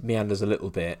think this meanders a little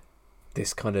bit.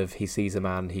 This kind of, he sees a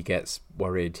man, he gets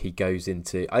worried, he goes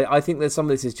into... I think that some of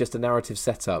this is just a narrative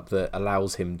setup that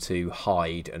allows him to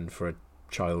hide and for a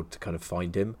child to kind of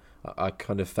find him. I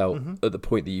kind of felt at the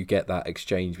point that you get that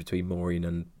exchange between Maureen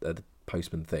and the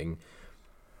postman thing,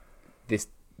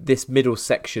 this middle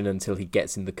section until he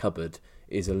gets in the cupboard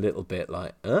is a little bit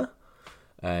like,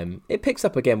 it picks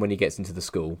up again when he gets into the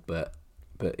school, but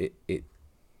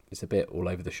it's a bit all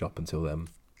over the shop until then.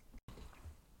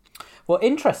 Well,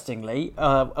 interestingly,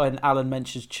 when Alan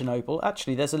mentions Chernobyl,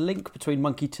 actually there's a link between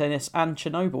Monkey Tennis and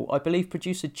Chernobyl. I believe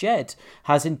producer Jed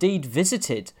has indeed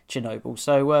visited Chernobyl.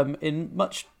 So in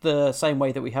much the same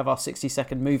way that we have our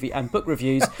 60-second movie and book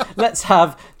reviews, let's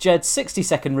have Jed's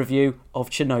 60-second review of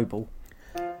Chernobyl.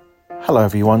 Hello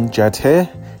everyone, Jed here.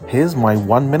 Here's my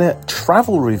 1-minute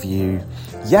travel review.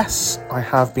 Yes, I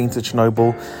have been to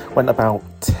Chernobyl. Went about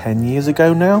 10 years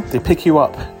ago now. They pick you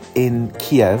up in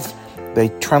Kiev. They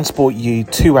transport you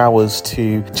 2 hours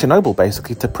to Chernobyl,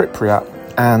 basically, to Pripyat,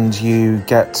 and you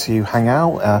get to hang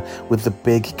out with the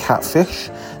big catfish.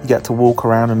 You get to walk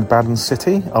around in the Baden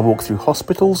city. I walked through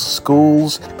hospitals,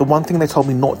 schools. The one thing they told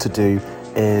me not to do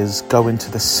is going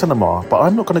to the cinema, but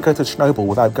I'm not going to go to Chernobyl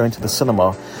without going to the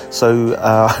cinema. So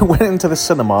I went into the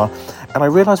cinema and I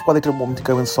realised why they didn't want me to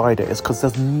go inside it is because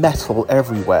there's metal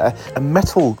everywhere, and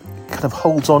metal kind of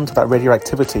holds on to that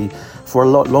radioactivity for a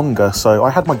lot longer. So I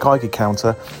had my Geiger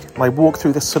counter and I walked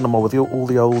through the cinema with all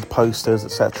the old posters,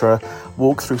 etc.,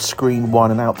 walked through screen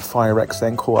 1 and out the fire exit,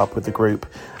 then caught up with the group,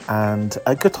 and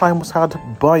a good time was had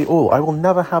by all. I will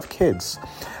never have kids.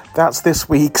 That's this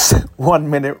week's 1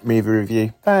 minute movie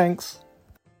review. Thanks.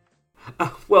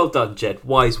 Well done, Jed.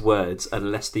 Wise words,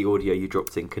 unless the audio you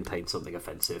dropped in contained something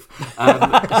offensive. There's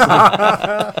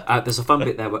a fun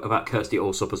bit there about Kirsty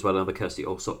Allsopp as well, another Kirsty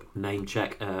Allsopp name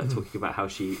check, talking about how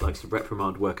she likes to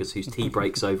reprimand workers whose tea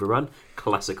breaks overrun.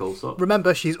 Classic Allsopp.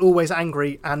 Remember, she's always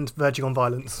angry and verging on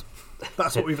violence.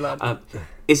 That's what we've learned.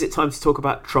 Is it time to talk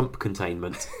about Trump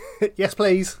containment? Yes,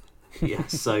 please.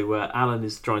 Yes, so Alan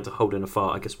is trying to hold in a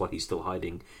fart, I guess, while he's still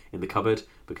hiding in the cupboard,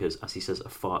 because, as he says, a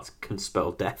fart can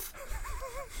spell death.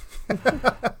 And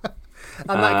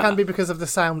that can be because of the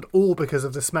sound or because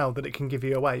of the smell that it can give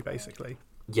you away, basically.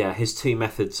 Yeah, his two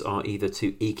methods are either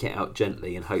to eke it out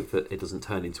gently and hope that it doesn't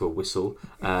turn into a whistle,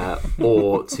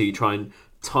 or to try and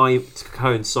to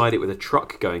coincide it with a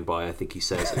truck going by, I think he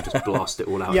says, and just blast it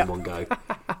all out in one go.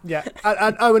 Yeah,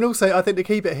 and also, I think to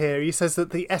keep it here, he says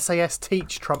that the SAS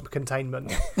teach Trump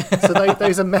containment. So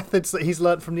those are methods that he's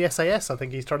learnt from the SAS, I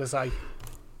think he's trying to say.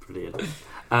 Brilliant.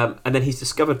 And then he's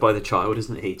discovered by the child,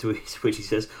 isn't he? To which he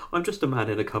says, "I'm just a man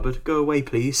in a cupboard. Go away,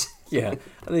 please." Yeah,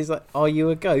 and he's like, "Are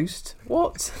you a ghost?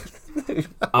 What?"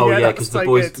 Oh yeah, because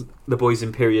the boy's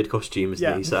in period costume,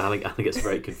 isn't he? So Alan gets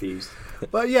very confused.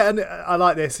 But yeah, and I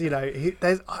like this. You know,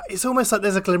 it's almost like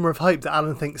there's a glimmer of hope that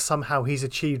Alan thinks somehow he's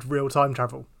achieved real time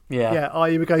travel. Yeah. Yeah. Are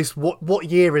you a ghost? What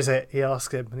year is it? He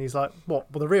asks him, and he's like, "What?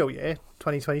 Well, the real year,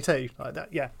 2022." Like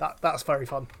that. Yeah, that's very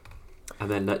fun. And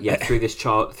then through this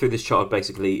child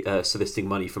basically soliciting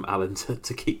money from Alan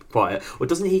to keep quiet. Or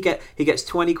doesn't he gets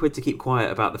 20 quid to keep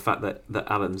quiet about the fact that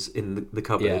Alan's in the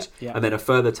cupboard, and then a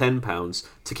further £10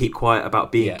 to keep quiet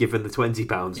about being given the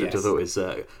 £20, which I thought was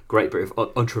a great bit of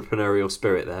entrepreneurial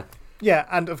spirit there. Yeah,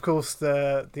 and of course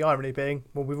the irony being,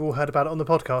 well, we've all heard about it on the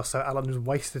podcast, so Alan has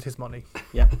wasted his money.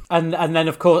 Yeah, and then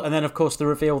of course the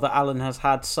reveal that Alan has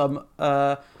had some.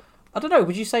 I don't know,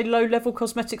 would you say low-level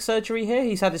cosmetic surgery here?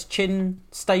 He's had his chin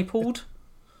stapled.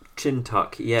 Chin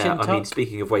tuck, yeah. Chin tuck. I mean,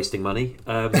 speaking of wasting money,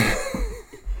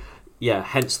 yeah,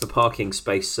 hence the parking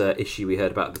space issue we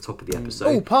heard about at the top of the episode.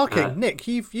 Oh, parking. Nick,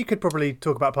 you could probably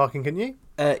talk about parking, couldn't you?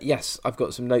 Yes, I've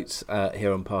got some notes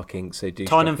here on parking, so do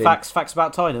Tyneham facts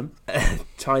about Tyneham.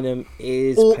 Tyneham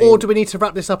is... Or do we need to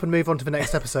wrap this up and move on to the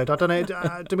next episode? I don't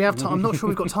know. Do we have time? I'm not sure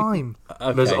we've got time.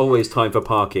 Okay. There's always time for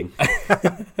parking.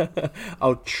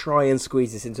 I'll try and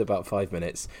squeeze this into about 5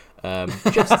 minutes.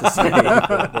 Just to say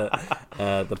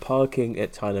that the parking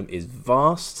at Tyneham is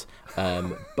vast,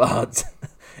 but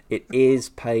it is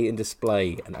pay and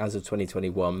display, and as of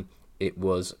 2021, it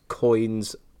was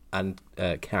coins and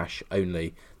cash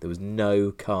only. There was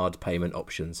no card payment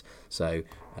options, so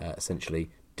essentially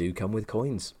do come with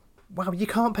coins. Wow, you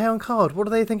can't pay on card. What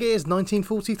do they think it is?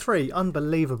 1943?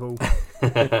 Unbelievable.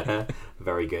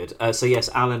 Very good. So yes,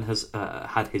 Alan has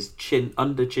had his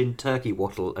under-chin turkey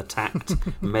wattle attacked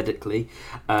medically.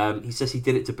 He says he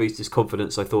did it to boost his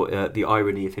confidence. I thought the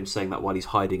irony of him saying that while he's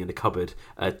hiding in a cupboard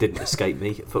didn't escape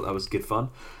me. I thought that was good fun.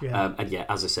 Yeah. And yeah,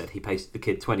 as I said, he pays the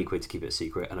kid 20 quid to keep it a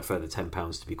secret and a further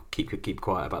 £10 to keep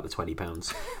quiet about the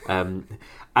 £20.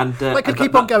 And that could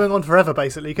keep on going on forever,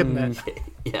 basically, couldn't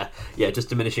it? Yeah, just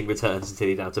diminishing returns until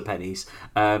you're down to pennies.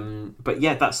 But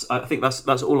yeah, I think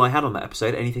that's all I had on that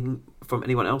episode. Anything from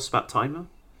anyone else about Timer?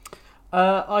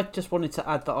 I just wanted to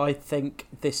add that I think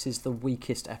this is the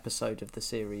weakest episode of the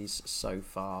series so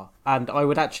far, and I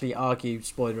would actually argue,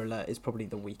 spoiler alert, is probably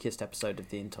the weakest episode of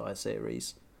the entire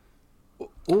series.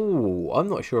 Oh, I'm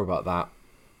not sure about that.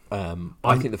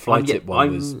 I think the flight tip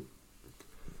one was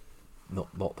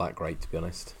not that great, to be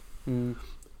honest.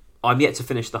 I'm yet to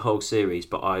finish the whole series,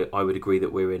 but I would agree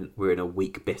that we're in a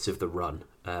weak bit of the run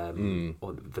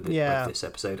for this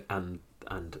episode and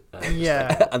and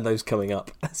those coming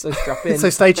up. So strap in. So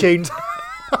stay tuned.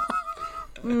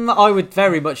 I would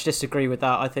very much disagree with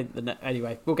that. I think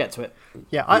anyway, we'll get to it.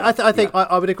 Yeah, I think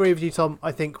I would agree with you, Tom.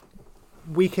 I think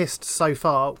weakest so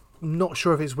far. Not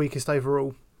sure if it's weakest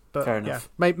overall. But fair enough.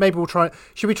 Yeah, maybe we'll try.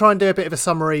 Should we try and do a bit of a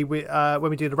summary when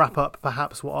we do the wrap up?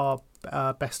 Perhaps what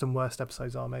our best and worst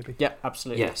episodes are. Maybe. Yeah,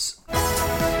 absolutely. Yes.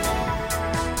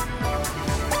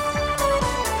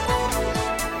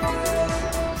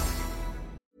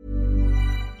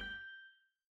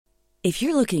 If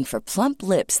you're looking for plump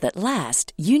lips that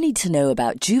last, you need to know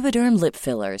about Juvederm lip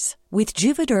fillers. With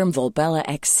Juvederm Volbella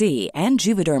XC and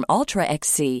Juvederm Ultra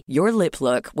XC, your lip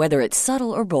look, whether it's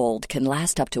subtle or bold, can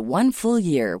last up to 1 full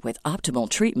year with optimal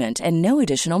treatment and no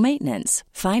additional maintenance.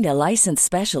 Find a licensed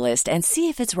specialist and see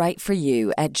if it's right for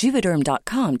you at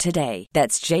Juvederm.com today.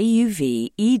 That's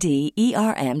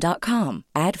JUVEDERM.com.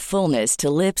 Add fullness to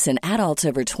lips in adults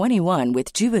over 21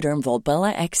 with Juvederm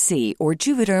Volbella XC or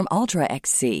Juvederm Ultra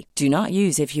XC. Do not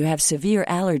use if you have severe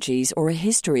allergies or a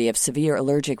history of severe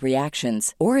allergic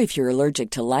reactions, or if you're allergic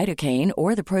to lidocaine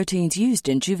or the proteins used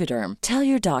in Juvederm. Tell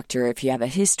your doctor if you have a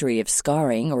history of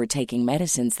scarring or taking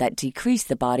medicines that decrease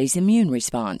the body's immune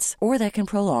response or that can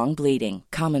prolong bleeding.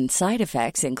 Common side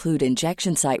effects include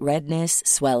injection site redness,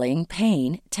 swelling,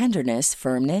 pain, tenderness,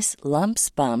 firmness, lumps,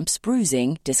 bumps,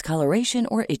 bruising, discoloration,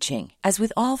 or itching. As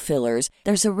with all fillers,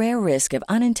 there's a rare risk of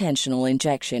unintentional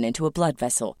injection into a blood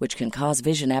vessel, which can cause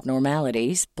vision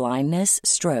abnormalities, blindness,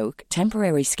 stroke,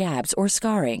 temporary scabs, or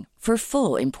scarring. For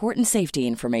full, important safety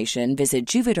information, visit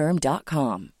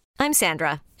Juvederm.com. I'm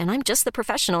Sandra, and I'm just the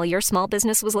professional your small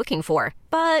business was looking for.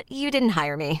 But you didn't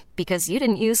hire me because you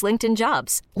didn't use LinkedIn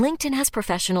Jobs. LinkedIn has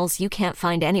professionals you can't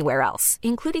find anywhere else,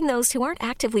 including those who aren't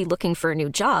actively looking for a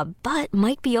new job, but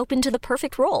might be open to the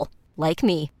perfect role, like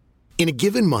me. In a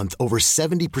given month, over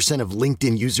 70% of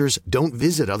LinkedIn users don't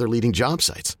visit other leading job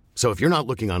sites. So if you're not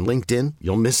looking on LinkedIn,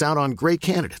 you'll miss out on great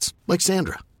candidates like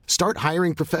Sandra. Start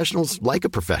hiring professionals like a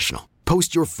professional.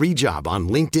 Post your free job on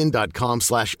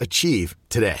linkedin.com/achieve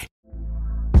today.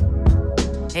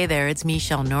 Hey there, it's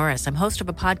Michelle Norris. I'm host of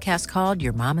a podcast called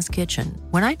Your Mama's Kitchen.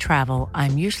 When I travel,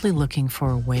 I'm usually looking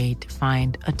for a way to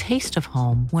find a taste of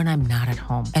home when I'm not at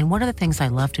home. And one of the things I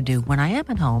love to do when I am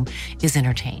at home is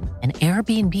entertain. And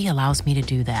Airbnb allows me to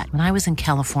do that. When I was in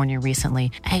California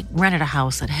recently, I rented a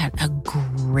house that had a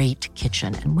great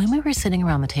kitchen. And when we were sitting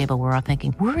around the table, we were all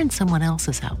thinking, we're in someone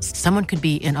else's house. Someone could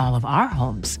be in all of our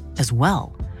homes as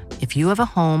well. If you have a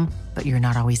home, but you're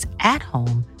not always at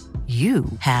home, you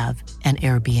have an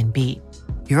Airbnb.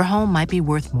 Your home might be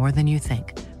worth more than you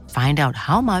think. Find out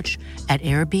how much at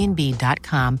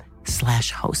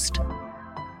airbnb.com/host.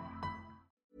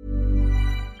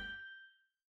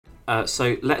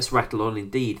 So let's rattle on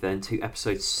indeed then to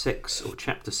episode 6 or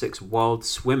chapter 6, Wild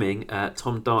Swimming.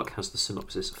 Tom Dark has the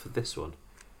synopsis for this one.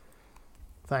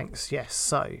 Thanks, yes.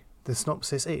 So, the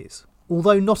synopsis is,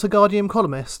 although not a Guardian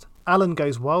columnist, Alan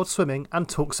goes wild swimming and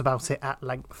talks about it at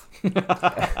length.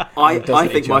 I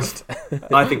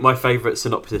think my favourite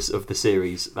synopsis of the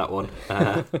series, that one.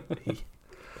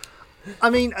 I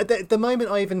mean, the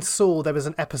moment I even saw there was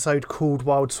an episode called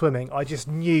Wild Swimming, I just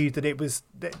knew that it was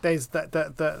there's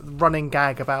the running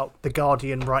gag about the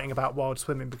Guardian writing about wild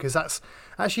swimming, because that's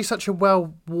actually such a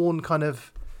well-worn kind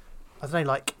of, I don't know,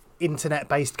 like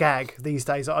internet-based gag these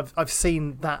days. I've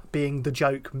seen that being the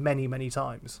joke many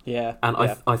times. Yeah, and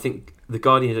yeah. I think the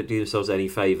Guardian don't do themselves any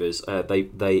favours.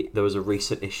 There was a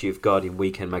recent issue of Guardian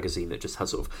Weekend magazine that just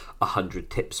has sort of 100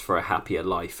 tips for a happier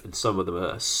life, and some of them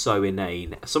are so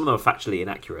inane. Some of them are factually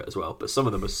inaccurate as well, but some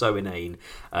of them are so inane.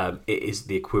 It is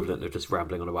the equivalent of just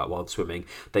rambling on about wild swimming.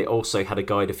 They also had a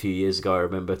guide a few years ago, I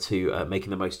remember, to making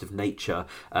the most of nature,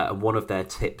 and one of their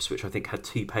tips, which I think had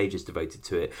 2 pages devoted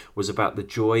to it, was about the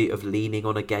joy of leaning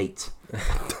on a gate.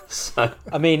 So,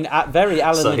 I mean, very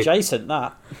Alan adjacent,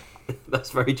 that.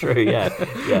 That's very true. Yeah.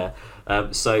 I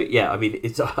mean,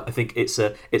 I think it's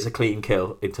a clean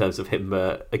kill in terms of him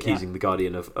accusing the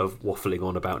Guardian of waffling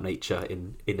on about nature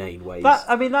in inane ways.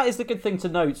 That is the good thing to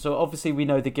note. So obviously we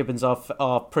know the Gibbons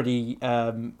are pretty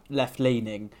left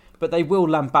leaning, but they will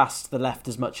lambast the left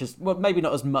as much as, well, maybe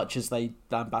not as much as they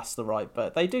lambast the right,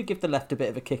 but they do give the left a bit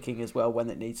of a kicking as well when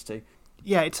it needs to.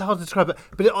 Yeah, it's hard to describe,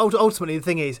 but ultimately the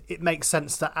thing is, it makes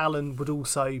sense that Alan would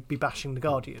also be bashing the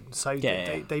Guardian, so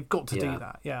they've got to do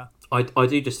that. Yeah, I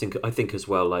do just think as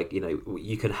well, like, you know,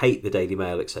 you can hate the Daily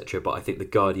Mail, etc., but I think the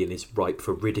Guardian is ripe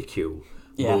for ridicule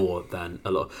more than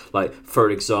a lot. Like, for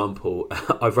example,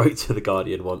 I wrote to the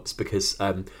Guardian once because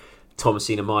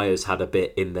Thomasina Myers had a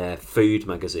bit in their food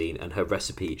magazine, and her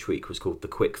recipe each week was called the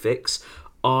Quick Fix.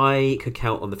 I could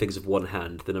count on the fingers of one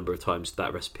hand the number of times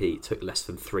that recipe took less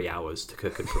than 3 hours to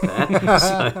cook and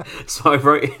prepare. so I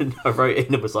wrote in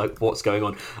and was like, what's going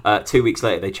on? 2 weeks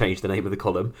later, they changed the name of the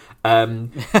column.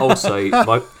 Also,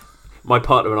 my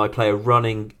partner and I play a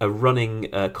running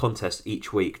contest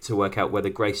each week to work out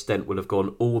whether Grace Dent will have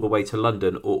gone all the way to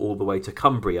London or all the way to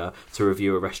Cumbria to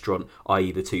review a restaurant,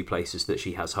 i.e. the 2 places that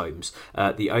she has homes.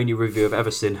 The only review I've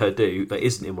ever seen her do that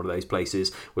isn't in one of those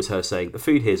places was her saying, the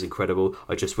food here is incredible,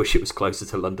 I just wish it was closer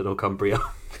to London or Cumbria.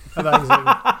 Amazing.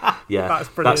 Yeah, that's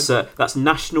brilliant. That's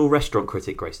national restaurant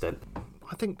critic Grace Dent.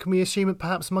 think, can we assume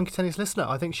perhaps a Monkey Tennis listener?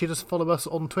 I think she does follow us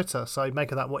on Twitter, so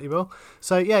make of that what you will.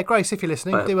 So yeah, Grace, if you're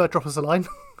listening, do drop us a line.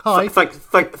 Hi.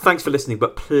 Thanks for listening,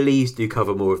 but please do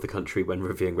cover more of the country when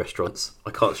reviewing restaurants.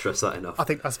 I can't stress that enough. I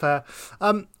think that's fair.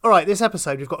 All right, this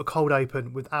episode we've got a cold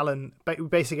open with Alan. We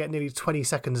basically get nearly 20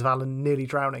 seconds of Alan nearly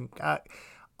drowning.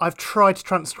 I've tried to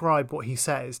transcribe what he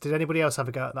says. Did anybody else have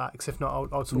a go at that? Because if not,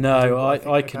 I'll talk. No,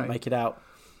 I couldn't make it out.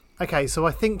 Okay, so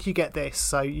I think you get this.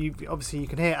 So you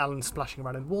can hear Alan splashing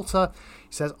around in water.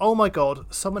 He says, "Oh my God,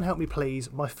 someone help me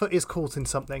please. My foot is caught in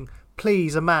something.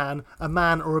 Please, a man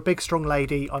or a big strong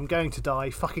lady. I'm going to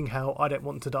die. Fucking hell, I don't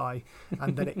want to die."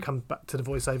 And then it comes back to the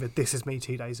voiceover. This is me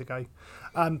 2 days ago.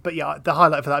 But yeah, the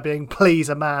highlight for that being, please,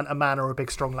 a man or a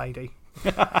big strong lady.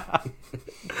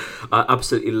 I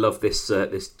absolutely love this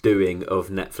doing of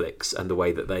Netflix and the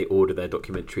way that they order their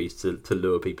documentaries to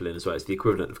lure people in as well. It's the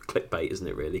equivalent of clickbait, isn't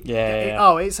it? Really? Yeah.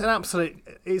 Oh, it's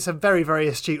a very, very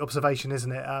astute observation,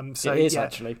 isn't it? So it is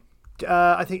actually.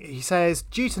 I think he says,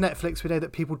 due to Netflix, we know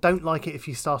that people don't like it if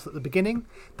you start at the beginning.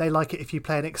 They like it if you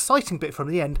play an exciting bit from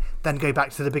the end, then go back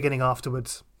to the beginning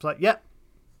afterwards. It's like, yep,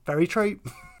 very true.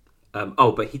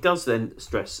 But he does then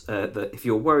stress that if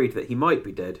you're worried that he might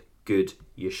be dead, good,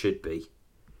 you should be.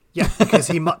 Yeah, because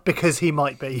he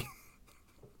might be.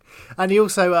 And he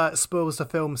also spoils the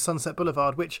film Sunset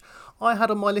Boulevard, which I had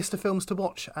on my list of films to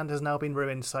watch and has now been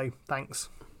ruined, so thanks.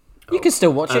 You can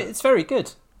still watch it, it's very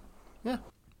good. Yeah.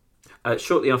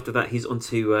 Shortly after that, he's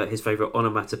onto his favourite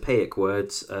onomatopoeic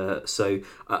words. So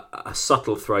a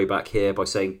subtle throwback here by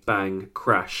saying bang,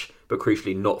 crash, but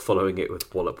crucially not following it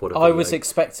with wallop. What a I was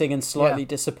expecting and slightly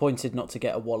disappointed not to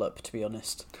get a wallop, to be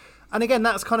honest. And again,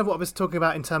 that's kind of what I was talking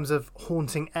about in terms of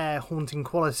haunting air, haunting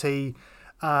quality,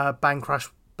 bang, crash,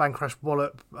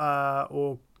 wallop,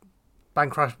 or bang,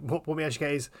 crash. What we actually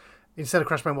get is, instead of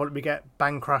crash, bang, wallop, we get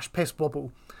bang, crash, piss,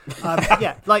 wobble.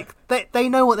 Yeah, like they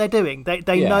know what they're doing.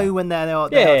 They know when they're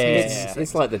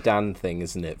It's like the Dan thing,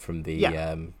 isn't it? From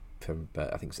the from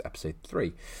I think it's episode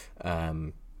 3.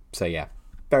 So yeah,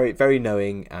 very very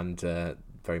knowing and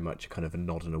very much kind of a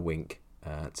nod and a wink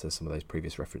to some of those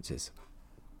previous references.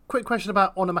 Quick question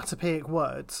about onomatopoeic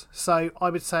words. So I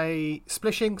would say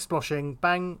splishing, sploshing,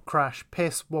 bang, crash,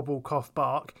 piss, wobble, cough,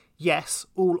 bark. Yes,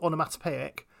 all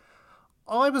onomatopoeic.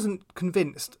 I wasn't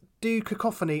convinced. Do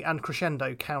cacophony and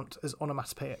crescendo count as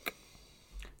onomatopoeic?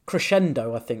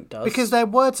 Crescendo, I think, does. Because they're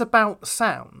words about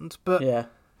sound, but yeah.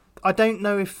 I don't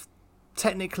know if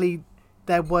technically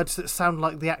they're words that sound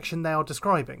like the action they are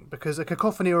describing. Because a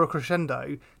cacophony or a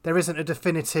crescendo, there isn't a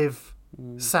definitive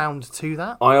sound to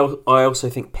that. I also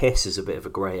think piss is a bit of a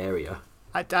grey area.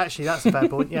 Actually, that's a fair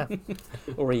point. Yeah,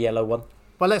 or a yellow one.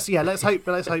 Well, let's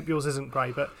hope yours isn't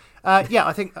grey. But yeah,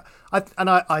 I think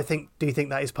do you think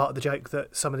that is part of the joke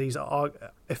that some of these are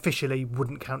officially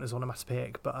wouldn't count as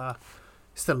onomatopoeic, but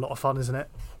still a lot of fun, isn't it?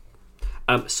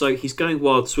 So he's going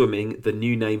wild swimming, the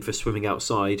new name for swimming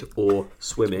outside or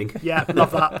swimming. Yeah,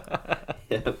 love that.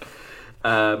 Yeah.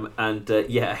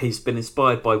 He's been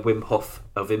inspired by Wim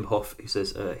Hof, who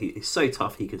says he is so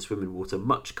tough he can swim in water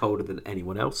much colder than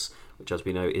anyone else, which, as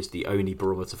we know, is the only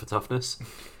barometer for toughness.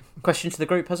 Question to the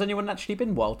group: has anyone actually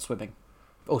been wild swimming?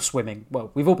 Or swimming? Well,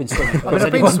 we've all been swimming. But has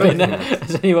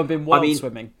anyone been wild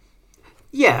swimming?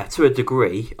 Yeah, to a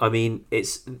degree. I mean,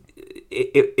 it's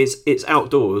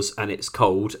outdoors and it's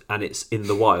cold and it's in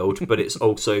the wild, but it's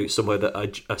also somewhere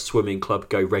that a swimming club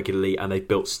go regularly and they've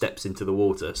built steps into the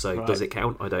water. So does it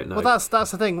count? I don't know. Well,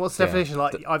 that's the thing. What's the definition?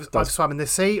 Like, I've swam in the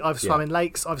sea, I've swum in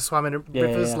lakes, I've swum in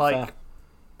rivers. Fair.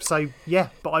 So yeah,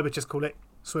 but I would just call it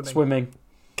swimming.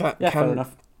 Fair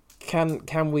enough.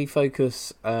 Can we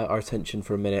focus our attention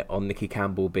for a minute on Nicky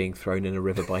Campbell being thrown in a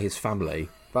river by his family?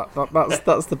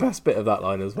 That's the best bit of that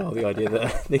line as well. The idea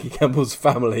that Nicky Campbell's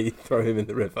family throw him in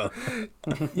the river.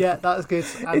 Yeah, that's good.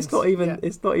 And it's not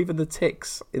even the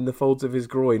ticks in the folds of his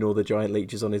groin or the giant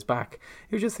leeches on his back.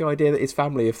 It was just the idea that his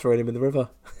family have thrown him in the river.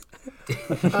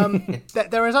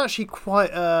 There is actually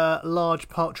quite a large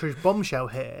Partridge bombshell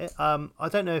here. I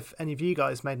don't know if any of you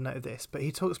guys made a note of this, but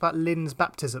he talks about Lynn's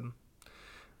baptism.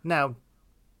 Now,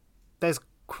 there's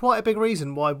quite a big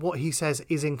reason why what he says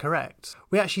is incorrect.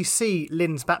 We actually see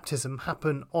Lynn's baptism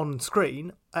happen on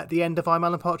screen at the end of I'm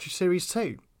Alan Partridge Series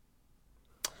 2.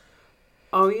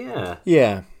 Oh, yeah.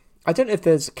 Yeah. I don't know if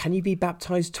there's... Can you be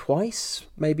baptised twice?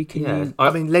 Maybe can you...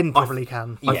 I mean, Lynn probably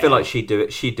can. I feel like she'd do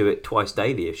it twice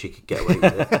daily if she could get away with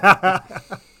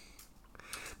it.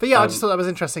 But yeah, I just thought that was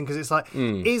interesting because it's like,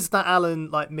 is that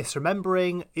Alan like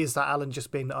misremembering? Is that Alan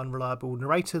just being the unreliable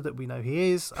narrator that we know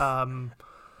he is? Or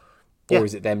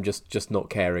is it them just not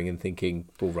caring and thinking,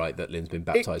 all right, that Lynn's been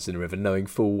baptised in the river, knowing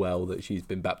full well that she's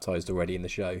been baptised already in the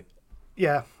show?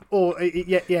 Yeah. Or,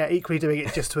 equally doing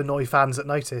it just to annoy fans that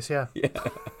notice, yeah.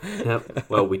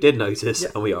 Well, we did notice,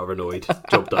 and we are annoyed.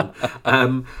 Job done.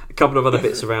 A couple of other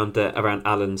bits around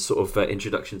Alan's sort of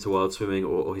introduction to wild swimming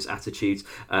or his attitudes.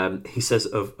 He says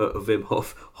of Wim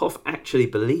Hof actually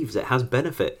believes it has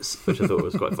benefits, which I thought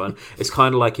was quite fun. It's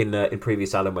kind of like in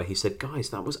previous Alan where he said,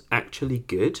 guys, that was actually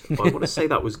good. I want to say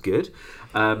that was good.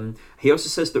 He also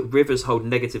says that rivers hold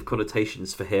negative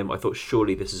connotations for him. I thought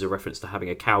surely this is a reference to having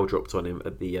a cow dropped on him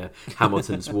at the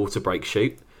Hamilton's water break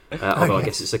shoot. Although I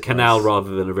guess it's a canal rather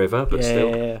than a river, but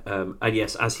still. Yeah. And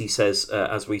yes, as he says,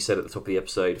 as we said at the top of the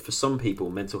episode, for some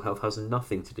people, mental health has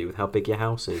nothing to do with how big your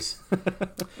house is.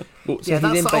 That's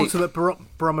the ultimate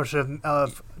barometer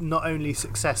of not only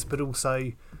success, but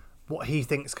also what he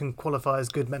thinks can qualify as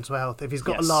good mental health. If he's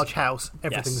got a large house,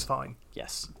 everything's fine.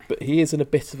 Yes. But he is in a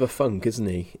bit of a funk, isn't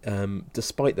he?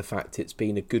 Despite the fact it's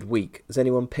been a good week. Has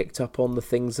anyone picked up on the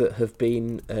things that have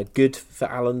been good for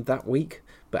Alan that week,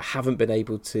 but haven't been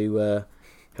able to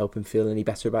help him feel any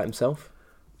better about himself?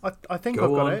 I think I've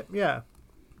got it, yeah.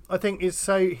 I think it's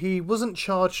so he wasn't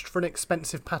charged for an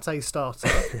expensive pate starter.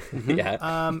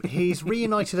 Yeah. He's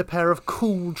reunited a pair of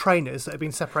cool trainers that have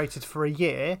been separated for a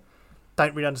year.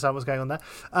 Don't really understand what's going on there.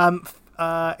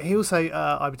 He also,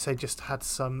 I would say, just had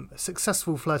some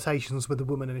successful flirtations with a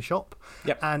woman in a shop.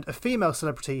 Yep. And a female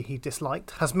celebrity he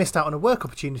disliked has missed out on a work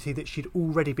opportunity that she'd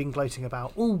already been gloating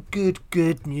about. All good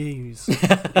news. I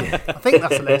think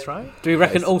that's the list, right? Do we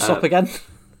reckon Allsop again?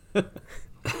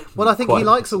 Well, I think he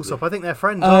likes Allsop. I think they're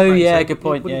friends. Oh, aren't they? yeah, So good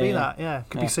point. It wouldn't Yeah, be yeah. that. Yeah,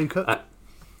 could be Sue Cook.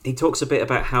 He talks a bit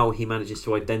about how he manages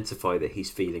to identify that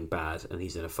he's feeling bad and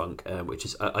he's in a funk, which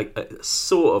is a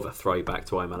sort of a throwback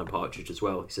to I'm Alan Partridge as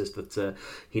well. He says that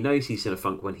he knows he's in a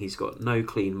funk when he's got no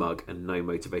clean mug and no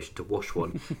motivation to wash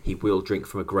one. He will drink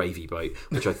from a gravy boat,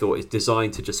 which I thought is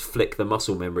designed to just flick the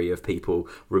muscle memory of people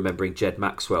remembering Jed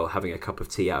Maxwell having a cup of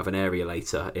tea out of an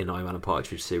aerator in I'm Alan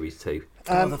Partridge Series 2.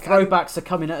 The throwbacks are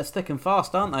coming at us thick and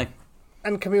fast, aren't they?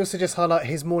 And can we also just highlight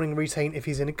his morning routine? If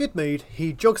he's in a good mood,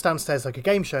 he jogs downstairs like a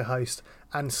game show host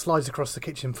and slides across the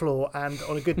kitchen floor, and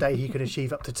on a good day he can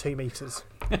achieve up to 2 metres.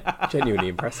 Genuinely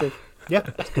impressive. Yeah,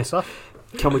 that's good stuff.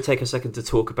 Can we take a second to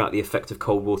talk about the effect of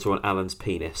cold water on Alan's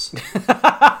penis?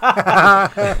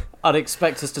 I'd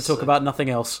expect us to talk about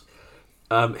nothing else.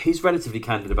 He's relatively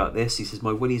candid about this. He says,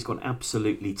 my willy's gone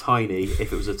absolutely tiny.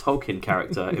 If it was a Tolkien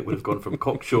character, it would have gone from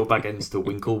Cocksure Baggins to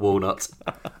Winkle Walnut.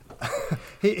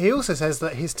 He also says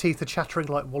that his teeth are chattering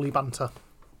like Wally Banter.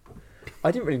 I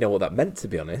didn't really know what that meant, to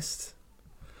be honest.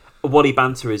 Wally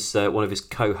Banter is one of his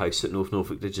co-hosts at North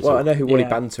Norfolk Digital. Well, I know who Wally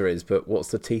Banter is, but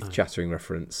what's the teeth chattering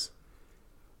reference?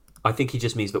 I think he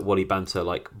just means that Wally Banter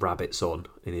rabbits on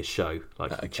in his show,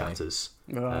 he chatters.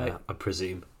 Right. I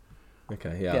presume.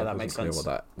 Okay, yeah, that makes sense.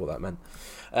 What that meant.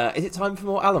 Is it time for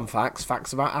more Alan facts?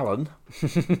 Facts about Alan.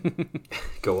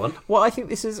 Go on. Well, I think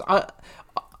this is.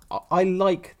 I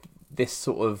like this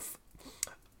sort of.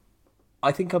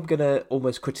 I think I'm gonna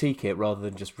almost critique it rather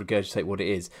than just regurgitate what it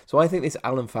is. So I think this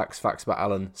Alan facts about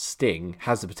Alan sting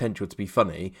has the potential to be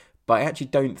funny, but I actually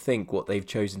don't think what they've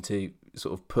chosen to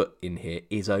sort of put in here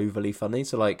is overly funny.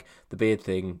 So the beard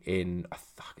thing in I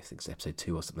guess it's episode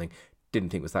 2 or something. Didn't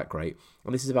think was that great.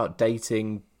 And this is about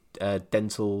dating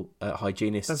dental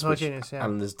hygienists. Dental hygienists, yeah.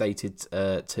 Alan has dated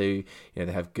too.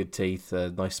 They have good teeth,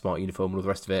 nice smart uniform, and all the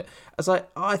rest of it.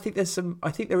 I think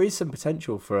there is some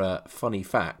potential for funny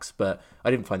facts, but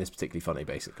I didn't find this particularly funny.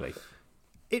 Basically,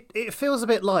 it feels a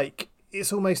bit like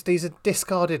it's almost these are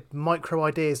discarded micro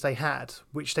ideas they had,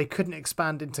 which they couldn't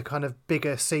expand into kind of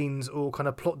bigger scenes or kind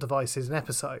of plot devices and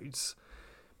episodes.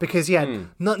 Because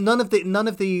none of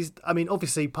these. I mean,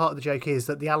 obviously, part of the joke is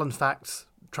that the Alan facts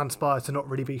transpire to not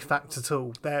really be facts at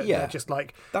all. They're just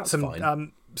like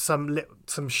some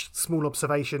small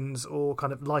observations or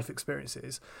kind of life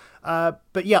experiences.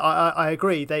 But yeah, I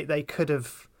agree. They could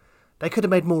have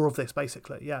made more of this.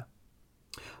 Basically, yeah.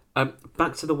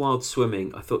 Back to the wild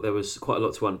swimming, I thought there was quite a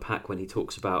lot to unpack when he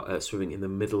talks about swimming in the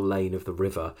middle lane of the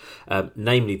river.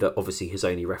 Namely that obviously his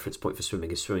only reference point for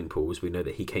swimming is swimming pools. We know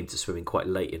that he came to swimming quite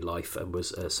late in life and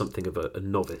was something of a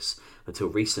novice until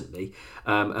recently.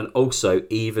 And also,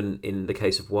 even in the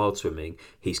case of wild swimming,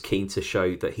 he's keen to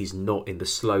show that he's not in the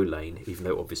slow lane, even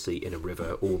though obviously in a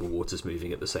river all the water's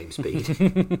moving at the same speed.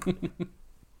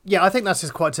 Yeah, I think that's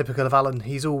just quite typical of Alan.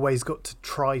 He's always got to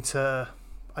try to,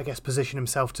 I guess, position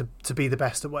himself to be the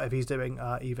best at whatever he's doing,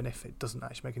 even if it doesn't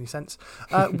actually make any sense.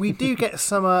 We do get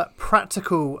some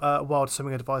practical wild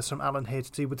swimming advice from Alan here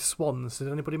to do with swans. Did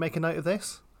anybody make a note of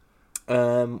this?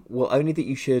 Well, only that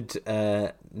you should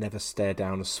never stare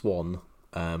down a swan,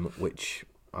 which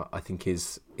I think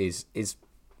is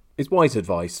It's wise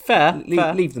advice. Fair.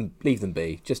 Leave them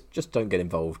be. Just don't get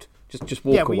involved. Just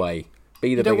walk away.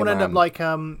 Be the you don't want to man. end up like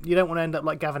you don't want to end up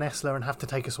like Gavin Essler and have to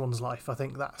take a swan's life. I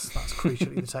think that's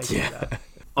crucially the takeaway there.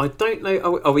 I don't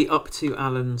know. Are we up to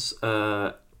Alan's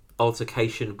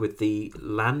altercation with the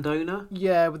landowner?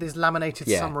 Yeah, with his laminated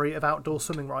summary of outdoor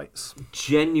swimming rights.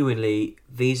 Genuinely,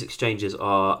 these exchanges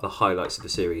are the highlights of the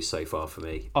series so far for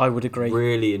me. I would agree.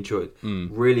 Really enjoyed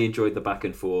the back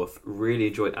and forth. Really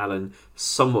enjoyed Alan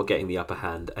somewhat getting the upper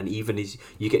hand, and even as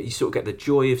you sort of get the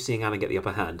joy of seeing Alan get the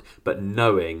upper hand, but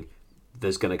knowing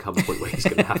there's going to come a point where he's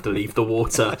going to have to leave the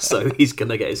water, so he's going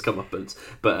to get his comeuppance.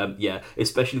 But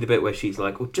especially the bit where she's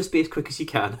like, well, just be as quick as you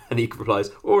can, and he replies,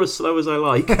 or as slow as I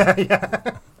like.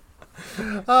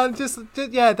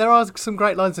 There are some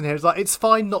great lines in here. It's like, it's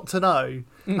fine not to know.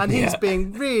 And he's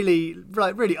being really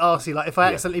arsey. Like, if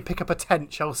I accidentally pick up a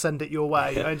tench, I'll send it your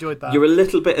way. I enjoyed that. You're a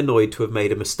little bit annoyed to have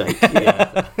made a mistake.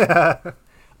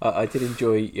 I did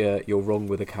enjoy You're Wrong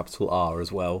with a capital R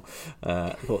as well.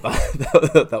 I thought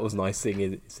that was nice seeing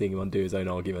him undo his own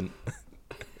argument.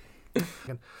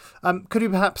 Could we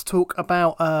perhaps talk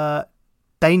about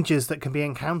dangers that can be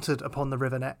encountered upon the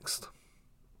river next?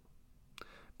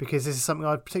 Because this is something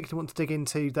I particularly want to dig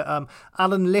into. That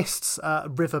Alan lists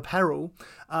river peril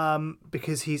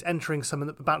because he's about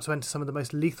to enter some of the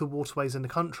most lethal waterways in the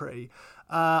country.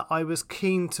 I was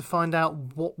keen to find out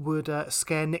what would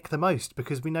scare Nick the most,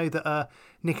 because we know that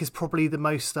Nick is probably the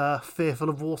most fearful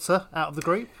of water out of the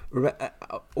group.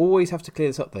 Always have to clear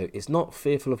this up though. It's not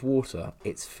fearful of water.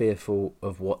 It's fearful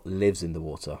of what lives in the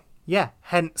water. Yeah,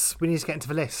 hence we need to get into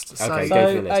the list. Okay, go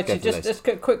for the list. Actually, just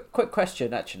a quick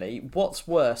question. Actually, what's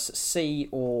worse, sea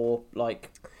or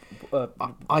like?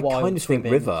 I kind of think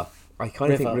river. I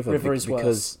kind of think river is because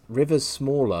worse. river's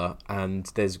smaller and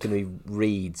there's going to be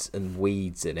reeds and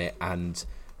weeds in it and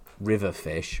river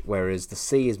fish, whereas the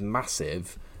sea is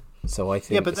massive. So I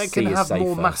think but the they sea can is have safer.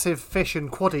 more massive fish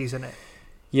and quaddies in it.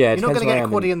 Yeah, you're not going to get a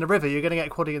quaddie in the river. You're going to get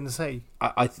a quaddie in the sea.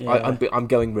 I'm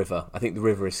going river. I think the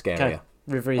river is scarier. Okay.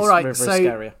 River is so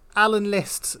scarier. Alan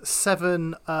lists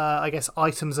 7,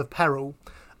 items of peril.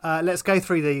 Let's go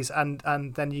through these, and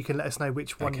then you can let us know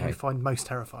which one you find most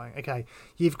terrifying. Okay,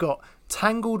 you've got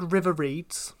tangled river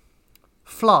reeds,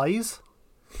 flies,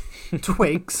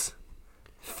 twigs,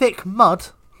 thick mud,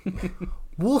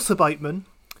 water boatmen,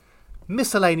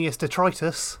 miscellaneous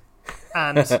detritus,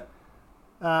 and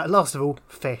last of all,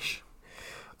 fish.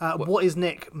 What is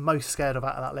Nick most scared of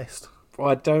out of that list? Well,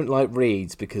 I don't like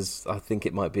reeds because I think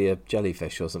it might be a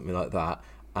jellyfish or something like that,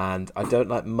 and I don't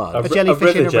like mud. A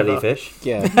jellyfish in a jellyfish.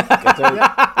 River.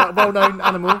 Yeah, a well-known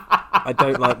animal. I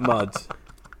don't like mud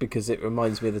because it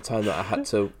reminds me of the time that I had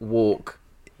to walk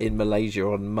in Malaysia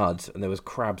on mud and there was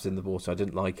crabs in the water. I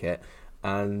didn't like it,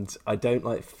 and I don't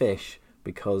like fish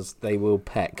because they will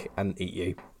peck and eat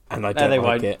you. And I don't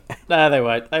like it. No, they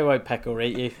won't. They won't peck or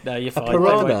eat you. No, you're fine.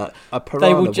 A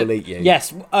piranha will eat you.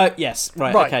 Yes. Yes.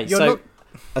 Right. Okay. So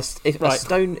a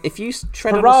stone. If you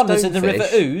tread piranhas on a in the River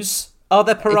stonefish, Ouse. Are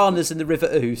there piranhas in the River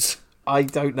Ouse? I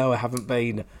don't know. I haven't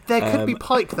been. There could be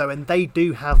pike though, and they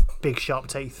do have big sharp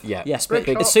teeth. Yeah. Yes, but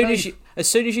as soon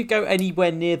as you go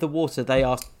anywhere near the water, they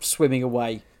are swimming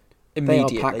away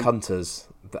immediately. They are pack hunters,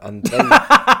 and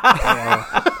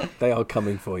they are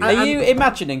coming for you. Are you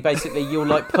imagining basically you'll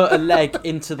like put a leg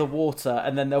into the water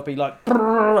and then they'll be like,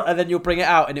 and then you'll bring it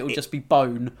out and it will just be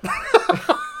bone.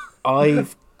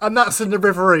 And that's in the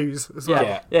River Ouse as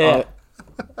well. Yeah.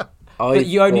 That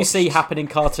you only see happen in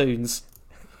cartoons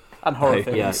and horror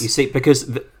films. Yeah, you see, because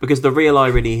the real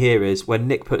irony here is when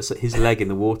Nick puts his leg in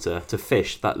the water to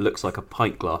fish, that looks like a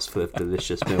pint glass full of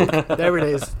delicious milk. There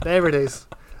it is.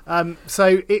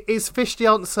 So is fish the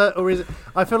answer, or is it?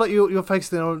 I feel like you're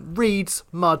focusing on reeds,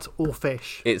 mud, or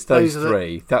fish. It's those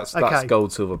three. That's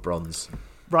gold, silver, bronze.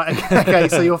 Right. Okay.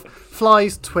 So your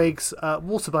flies, twigs,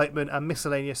 water boatmen, and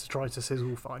miscellaneous detritus is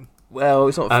all fine. Well,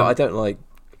 it's not. I don't like.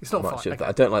 It's not much fine. of that.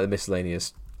 I don't like the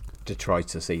miscellaneous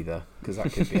detritus either, because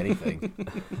that could be anything.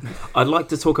 I'd like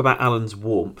to talk about Alan's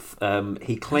warmth.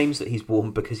 He claims that he's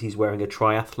warm because he's wearing a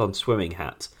triathlon swimming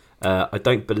hat. I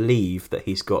don't believe that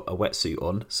he's got a wetsuit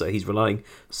on, so he's relying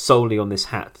solely on this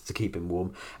hat to keep him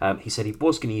warm. He said he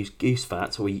was going to use goose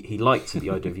fat, or he liked the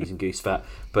idea of using goose fat,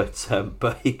 but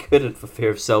he couldn't for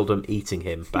fear of Seldom eating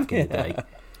him back in the day.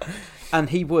 and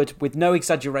he would, with no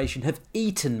exaggeration, have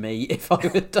eaten me if I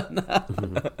had done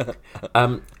that.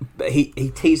 But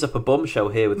he tees up a bombshell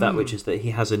here with that, which is that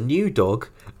he has a new dog,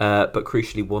 but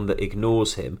crucially one that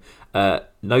ignores him.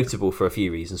 Notable for a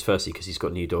few reasons. Firstly, because he's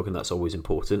got a new dog, and that's always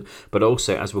important. But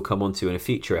also, as we'll come on to in a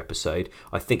future episode,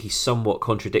 I think he somewhat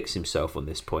contradicts himself on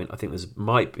this point. I think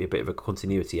might be a bit of a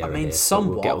continuity error. I mean, here,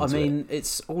 somewhat. We'll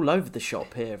it's all over the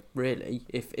shop here, really.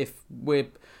 If we're,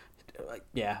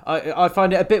 I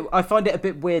find it a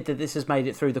bit weird that this has made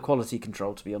it through the quality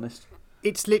control. To be honest,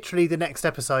 it's literally the next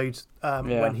episode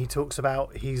when he talks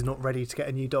about he's not ready to get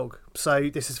a new dog.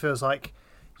 So this feels like,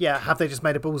 have they just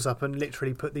made a balls up and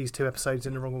literally put these 2 episodes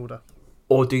in the wrong order?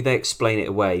 Or do they explain it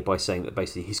away by saying that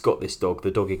basically he's got this dog,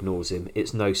 the dog ignores him,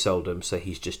 it's no seldom, so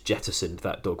he's just jettisoned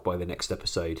that dog by the next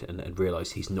episode and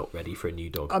realised he's not ready for a new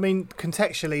dog? I mean,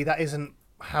 contextually, that isn't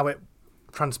how it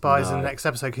transpires in the next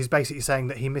episode. He's basically saying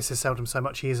that he misses Seldom so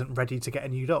much he isn't ready to get a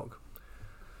new dog.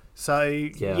 So,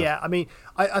 I mean,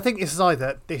 I think this is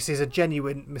either this is a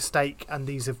genuine mistake and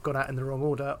these have gone out in the wrong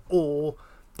order, or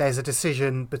there's a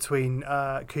decision between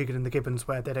Coogan and the Gibbons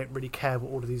where they don't really care what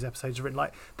order these episodes are in.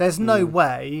 Like, there's no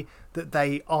way that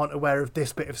they aren't aware of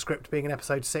this bit of script being in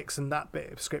episode 6 and that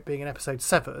bit of script being in episode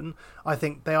 7. I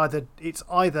think it's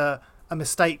either a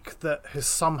mistake that has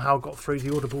somehow got through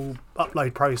the Audible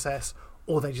upload process,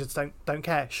 or they just don't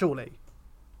care, surely.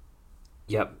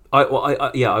 Yeah, I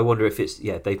wonder if it's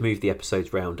they've moved the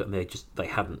episodes round and they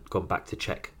hadn't gone back to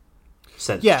check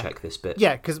this bit.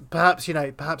 Yeah, because perhaps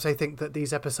they think that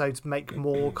these episodes make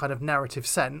more kind of narrative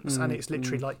sense, and it's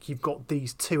literally like you've got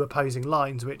these 2 opposing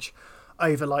lines, which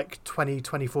over like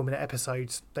 24 minute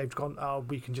episodes they've gone,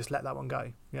 we can just let that one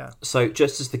go. Yeah. So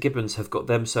just as the Gibbons have got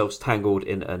themselves tangled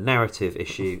in a narrative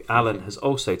issue, Alan has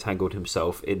also tangled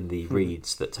himself in the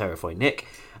reads that terrify Nick.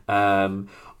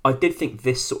 I did think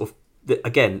this sort of,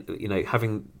 again,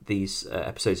 having these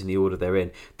episodes in the order they're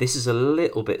in, this is a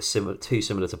little bit too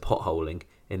similar to potholing,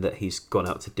 in that he's gone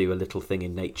out to do a little thing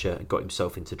in nature and got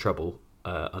himself into trouble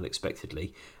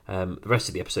unexpectedly. The rest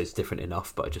of the episode's different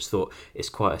enough, but I just thought it's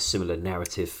quite a similar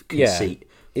narrative conceit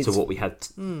to what we had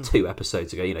 2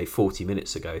 episodes ago, 40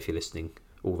 minutes ago, if you're listening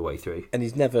all the way through. And he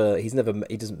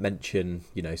doesn't mention,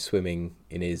 swimming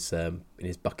in his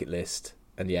bucket list.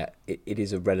 And yet, it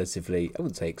is a relatively, I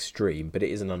wouldn't say extreme, but it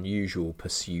is an unusual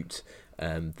pursuit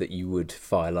that you would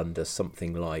file under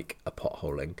something like a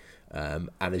potholing. And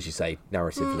as you say,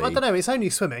 narratively... I don't know, it's only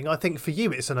swimming. I think for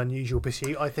you it's an unusual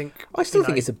pursuit. I still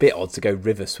think it's a bit odd to go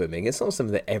river swimming. It's not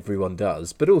something that everyone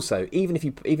does. But also, even if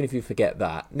you forget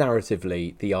that,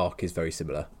 narratively, the arc is very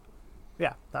similar.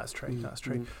 Yeah, that's true. That's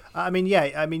true.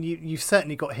 You've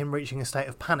certainly got him reaching a state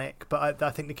of panic, but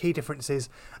I think the key difference is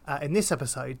in this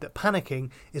episode that panicking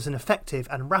is an effective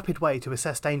and rapid way to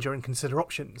assess danger and consider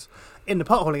options. In the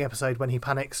potholing episode, when he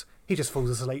panics, he just falls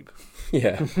asleep.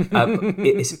 Yeah,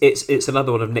 it's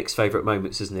another one of Nick's favourite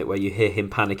moments, isn't it? Where you hear him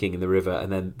panicking in the river,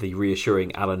 and then the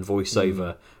reassuring Alan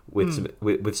voiceover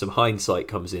with some hindsight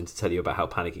comes in to tell you about how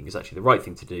panicking is actually the right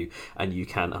thing to do, and you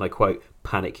can, and I quote,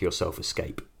 panic yourself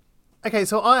escape. Okay,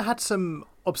 so I had some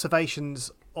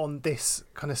observations on this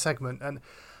kind of segment, and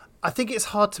I think it's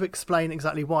hard to explain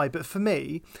exactly why, but for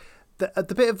me,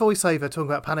 the bit of voiceover talking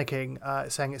about panicking,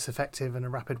 saying it's effective in a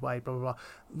rapid way, blah, blah, blah,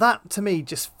 that to me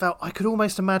just felt, I could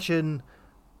almost imagine,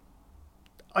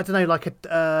 I don't know, like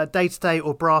a Day-to-Day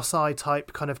or Brass Eye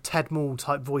type kind of Ted Moore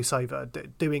type voiceover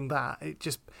doing that. It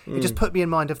just put me in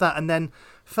mind of that. And then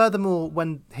furthermore,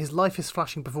 when his life is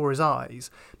flashing before his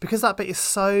eyes, because that bit is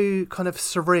so kind of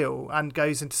surreal and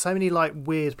goes into so many like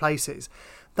weird places,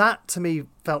 that to me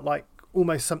felt like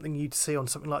almost something you'd see on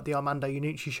something like the Armando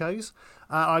Iannucci shows.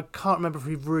 I can't remember if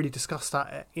we've really discussed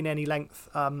that in any length,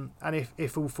 and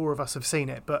if all 4 of us have seen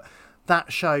it, but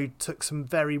that show took some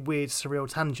very weird,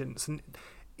 surreal tangents, and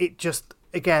it just,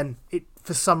 again,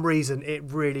 for some reason, it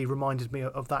really reminded me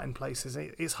of that in places.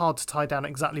 It's hard to tie down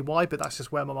exactly why, but that's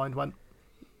just where my mind went.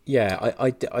 Yeah,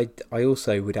 I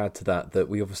also would add to that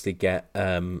we obviously get,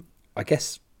 I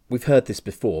guess we've heard this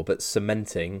before, but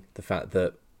cementing the fact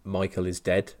that Michael is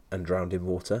dead and drowned in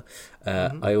water.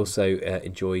 I also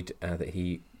enjoyed that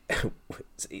he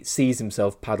sees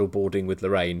himself paddleboarding with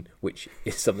Lorraine, which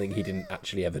is something he didn't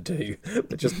actually ever do.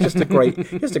 But just a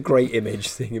great image,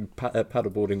 seeing him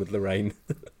paddleboarding with Lorraine.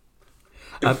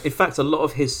 In fact, a lot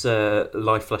of his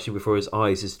life flashing before his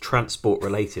eyes is transport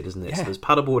related, isn't it? Yeah. So there's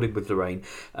paddleboarding with Lorraine.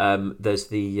 There's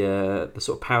the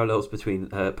sort of parallels between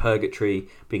Purgatory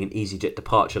being an EasyJet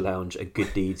departure lounge and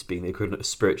Good Deeds being the equivalent of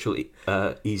spiritual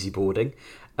easy boarding,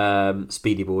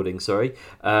 speedy boarding. Sorry.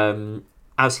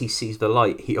 as he sees the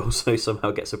light, he also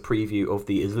somehow gets a preview of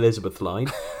the Elizabeth line.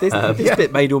 This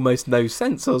bit made almost no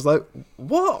sense. I was like,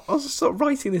 what? I was just sort of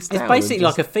writing this down. It's basically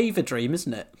like a fever dream,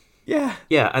 isn't it? Yeah.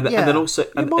 Yeah, and then also...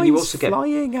 and you also get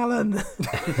flying, Alan.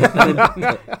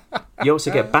 You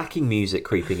also get backing music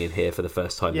creeping in here for the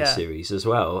first time in the series as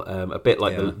well. A bit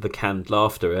like the canned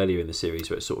laughter earlier in the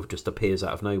series, where it sort of just appears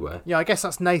out of nowhere. Yeah, I guess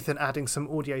that's Nathan adding some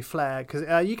audio flair,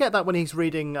 because you get that when he's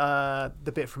reading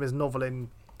the bit from his novel in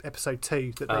episode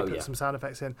 2 that they put some sound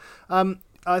effects in.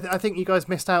 I think you guys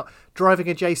missed out driving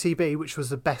a JCB, which was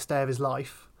the best day of his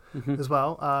life as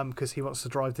well, because he wants to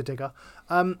drive the digger.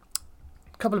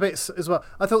 Couple of bits as well.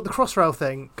 I thought the Crossrail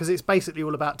thing, because it's basically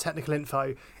all about technical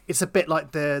info, it's a bit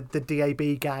like the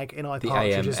DAB gag in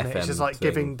iPartridge, isn't it? It's just like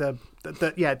giving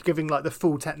giving like the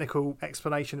full technical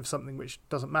explanation of something which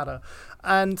doesn't matter.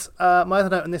 And my other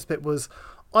note on this bit was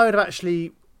I would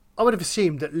have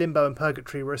assumed that Limbo and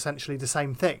Purgatory were essentially the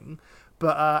same thing,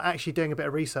 but actually doing a bit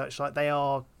of research, like they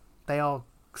are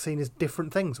seen as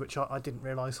different things, which I didn't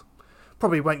realise.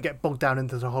 Probably won't get bogged down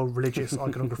into the whole religious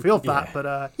iconography of that,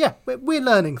 but we're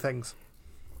learning things.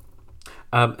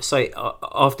 So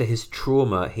after his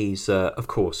trauma, he's of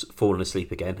course fallen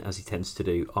asleep again, as he tends to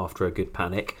do after a good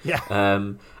panic.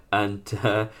 Yeah.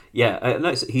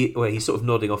 Notice he's sort of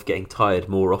nodding off, getting tired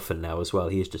more often now as well.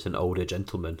 He is just an older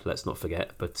gentleman, let's not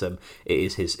forget, but it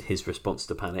is his response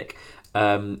to panic.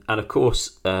 And of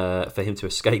course, for him to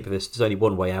escape this, there's only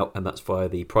one way out, and that's via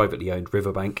the privately owned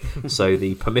riverbank. So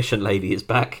the permission lady is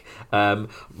back.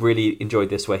 Really enjoyed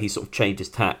this, where he sort of changes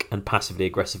tack and passively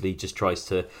aggressively just tries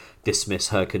to dismiss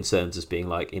her concerns as being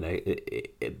like,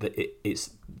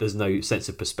 there's no sense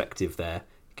of perspective there,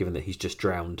 given that he's just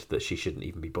drowned, that she shouldn't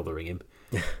even be bothering him.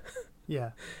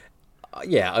 Yeah.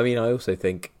 Yeah, I mean, I also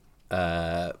think,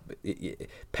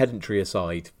 pedantry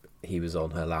aside, he was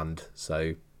on her land,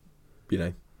 so,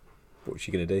 what's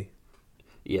she going to do?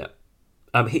 Yeah.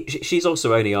 She's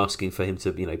also only asking for him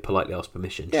to, politely ask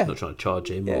permission. She's not trying to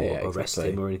charge him or arrest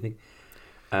him or anything.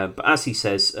 But as he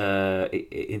says,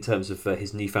 in terms of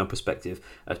his newfound perspective,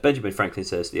 as Benjamin Franklin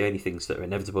says, the only things that are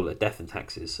inevitable are death and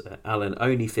taxes. Alan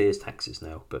only fears taxes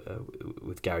now, but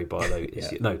with Gary Barlow,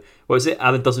 what is it?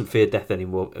 Alan doesn't fear death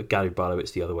anymore. Gary Barlow,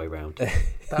 it's the other way round.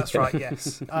 That's right,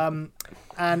 yes.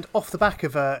 And off the back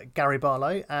of Gary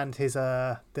Barlow and his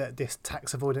this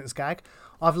tax avoidance gag,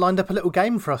 I've lined up a little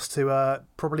game for us to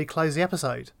probably close the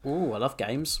episode. Ooh, I love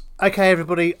games. Okay,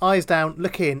 everybody, eyes down,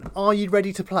 look in. Are you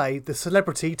ready to play the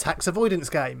celebrity tax avoidance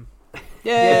game?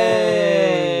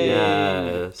 Yay!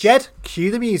 Yes. Jed, cue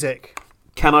the music.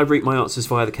 Can I read my answers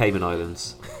via the Cayman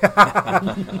Islands?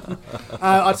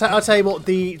 I'll tell you what,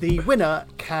 the winner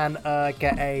can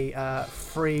get a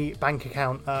free bank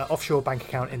account, offshore bank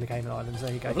account in the Cayman Islands.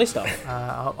 There you go. Lovely stuff.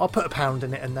 I'll put £1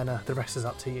 in it, and then the rest is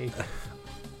up to you.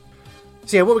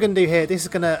 So yeah, what we're going to do here, this is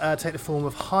going to take the form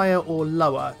of higher or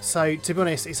lower. So to be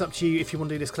honest, it's up to you if you want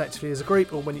to do this collectively as a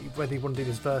group or whether you want to do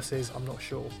this versus. I'm not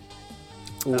sure.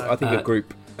 I think a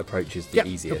group approach is the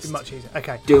easiest. It'll be much easier.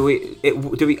 Okay. Do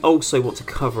we also want to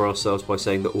cover ourselves by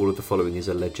saying that all of the following is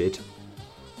alleged?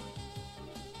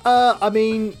 I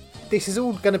mean, this is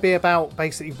all going to be about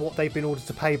basically what they've been ordered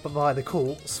to pay via the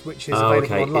courts, which is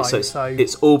available online. So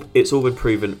it's all been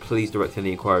proven. Please direct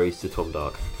any inquiries to Tom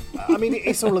Dark. I mean,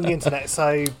 it's all on the internet,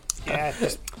 so yeah,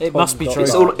 it must be true.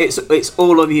 It's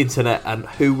all on the internet, and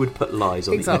who would put lies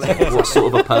on the internet? What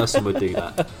sort of a person would do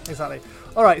that? Exactly.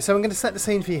 All right, so I'm going to set the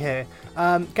scene for you here.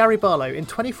 Gary Barlow, in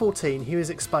 2014, he was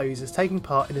exposed as taking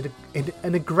part in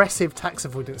an aggressive tax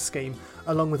avoidance scheme,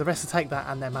 along with the rest of Take That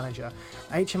and their manager.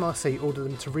 HMRC ordered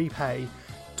them to repay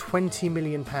 £20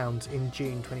 million in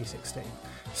June 2016.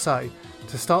 So,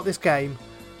 to start this game,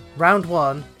 round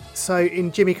one. So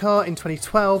in Jimmy Carr in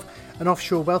 2012, an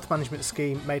offshore wealth management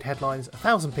scheme made headlines.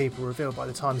 1,000 people revealed by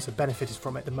the Times have benefited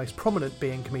from it, the most prominent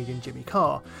being comedian Jimmy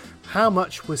Carr. How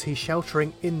much was he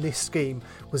sheltering in this scheme?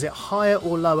 Was it higher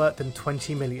or lower than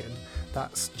 20 million?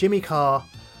 That's Jimmy Carr,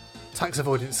 tax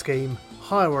avoidance scheme,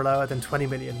 higher or lower than 20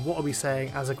 million. What are we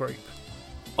saying as a group?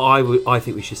 I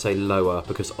think we should say lower,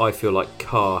 because I feel like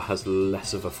Carr has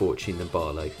less of a fortune than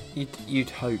Barlow. You'd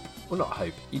hope. Well, not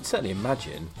hope. You'd certainly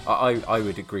imagine. I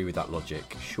would agree with that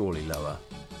logic. Surely lower.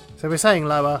 So we're saying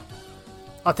lower.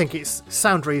 I think it's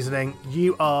sound reasoning.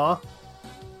 You are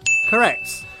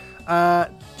correct.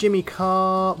 Jimmy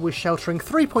Carr was sheltering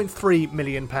 £3.3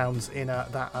 million in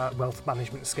that wealth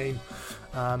management scheme.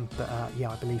 I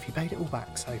believe he paid it all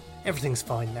back, so everything's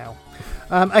fine now.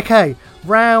 Okay,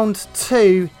 round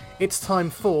two. It's time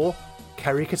for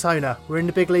Kerry Katona. We're in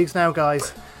the big leagues now,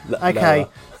 guys. Okay.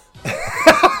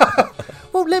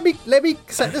 Well, let me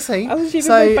set the scene. Hasn't she been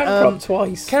made bankrupt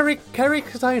twice? Kerry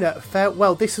Katona failed.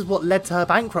 Well, this is what led to her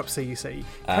bankruptcy. You see,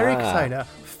 Kerry Katona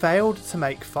failed to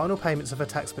make final payments of her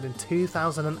tax bill in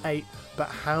 2008. But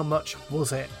how much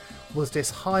was it? Was this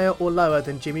higher or lower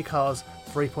than Jimmy Carr's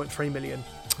 3.3 million?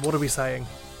 What are we saying?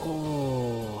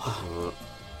 Oh,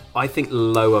 I think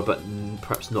lower, but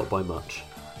perhaps not by much.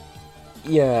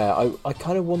 Yeah, I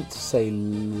kind of want to say...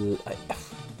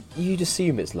 You'd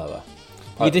assume it's lower.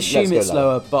 You'd assume it's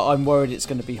lower, but I'm worried it's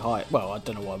going to be high. Well, I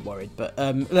don't know why I'm worried, but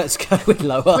let's go with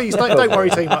lower. Please, don't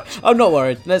worry too much. I'm not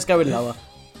worried. Let's go with lower.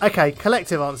 Okay,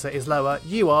 collective answer is lower.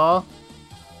 You are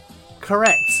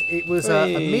correct. It was a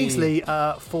measly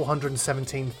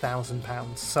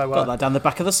 £417,000. So got that down the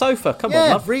back of the sofa. Come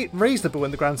on, love. Reasonable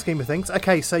in the grand scheme of things.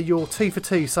 Okay, so you're 2 for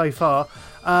 2 so far.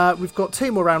 We've got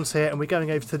 2 more rounds here, and we're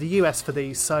going over to the US for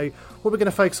these. So what we're going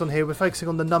to focus on here, we're focusing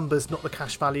on the numbers, not the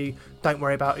cash value. Don't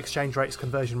worry about exchange rates,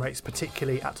 conversion rates,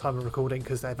 particularly at time of recording,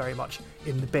 because they're very much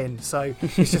in the bin. So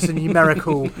it's just a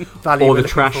numerical value. Or the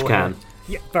trash can. Here.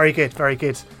 Yeah, very good, very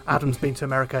good. Adam's been to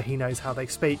America, he knows how they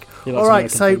speak. All right,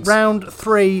 so round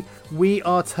 3, we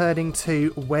are turning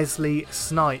to Wesley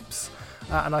Snipes.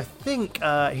 And I think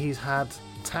he's had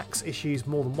tax issues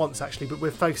more than once, actually, but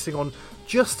we're focusing on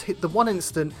just the one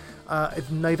instant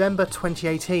of November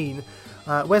 2018.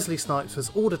 Wesley Snipes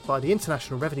was ordered by the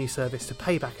International Revenue Service to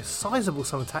pay back a sizable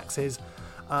sum of taxes,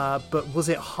 but was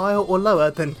it higher or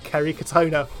lower than Kerry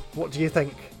Katona? What do you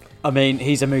think? I mean,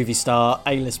 he's a movie star,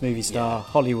 A-list movie star,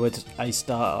 Hollywood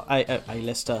A-star,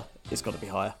 A-lister. It's got to be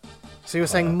higher. So you're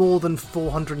saying more than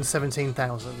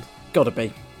 417,000? Got to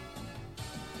be.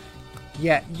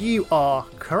 Yeah, you are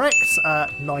correct.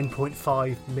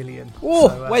 9.5 million. Oh,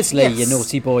 so, Wesley, you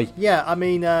naughty boy. Yeah, I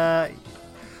mean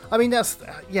that's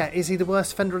Is he the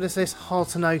worst offender on this list? Hard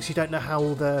to know because you don't know how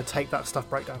all the take that stuff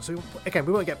break down. So again,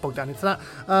 we won't get bogged down into that.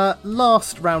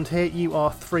 Last round here, you are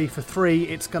 3 for 3.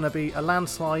 It's going to be a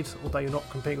landslide, although you're not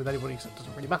competing with anybody, so it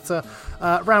doesn't really matter.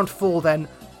 Round 4 then.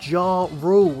 Ja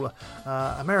Rule,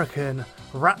 American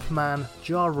rap man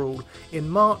Ja Rule. In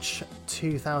March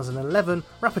 2011,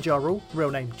 rapper Ja Rule, real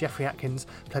name Jeffrey Atkins,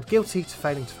 pled guilty to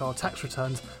failing to file tax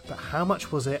returns, but how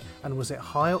much was it, and was it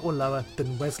higher or lower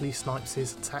than Wesley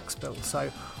Snipes' tax bill? So,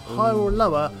 higher or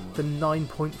lower than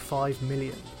 9.5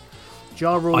 million?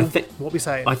 Ja Rule, what are we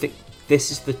saying? I think this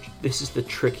is the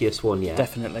trickiest one yet.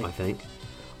 Definitely. I think.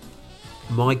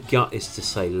 My gut is to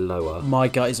say lower. My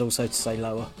gut is also to say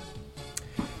lower.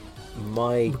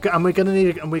 And we're gonna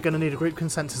need a group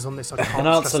consensus on this. I can't An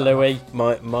answer, Louis.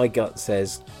 My gut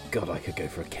says, God, I could go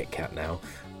for a Kit Kat now,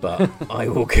 but I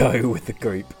will go with the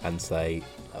group and say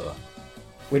lower.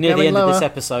 We're near the end of this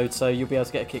episode, so you'll be able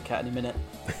to get a Kit Kat in a minute.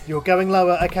 You're going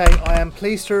lower. Okay, I am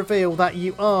pleased to reveal that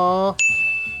you are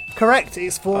correct.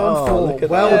 It's 4 on 4.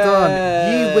 Well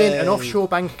done. You win an offshore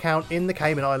bank account in the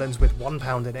Cayman Islands with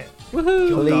 £1 in it.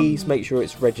 Woohoo! Please make sure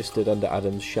it's registered under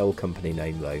Adam's shell company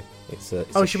name, though.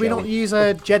 Should we not use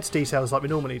Jed's details like we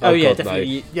normally do? Oh yeah, God,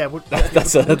 definitely. No. Yeah,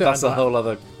 that's a whole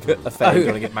other affair. You're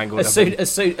going to get mangled. As soon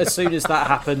as that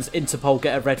happens, Interpol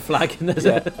get a red flag and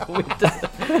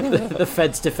the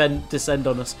feds descend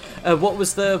on us. What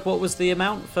was the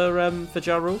amount for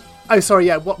Ja Rule? Oh, sorry,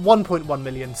 1.1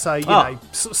 million. So you know,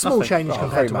 small nothing. change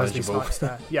compared to Wesley Snipes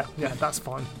there. Yeah, that's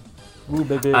fine. Ooh,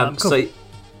 baby. Cool. So,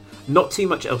 not too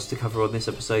much else to cover on this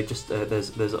episode. Just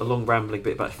there's a long rambling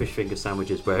bit about fish finger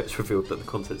sandwiches where it's revealed that the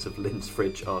contents of Lynn's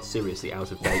fridge are seriously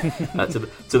out of date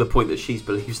to the point that she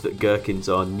believes that gherkins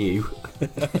are new,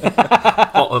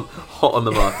 hot on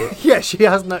the market. Yeah, she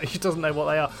doesn't know what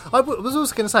they are. I was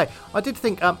also going to say I did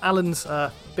think Alan's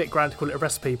bit grand to call it a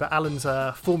recipe, but Alan's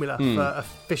formula for a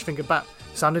fish finger bat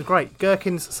sounded great.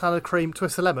 Gherkins, salad cream,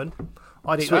 twist of lemon.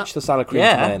 I'd eat Switch the salad cream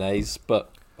to mayonnaise,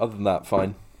 but other than that,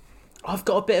 fine. I've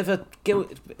got a bit of a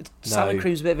salad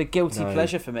cream's a bit of a guilty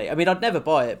pleasure for me. I mean, I'd never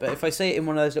buy it, but if I see it in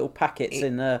one of those little packets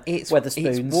in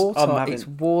Wetherspoons, it's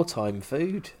wartime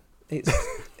food.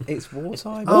 It's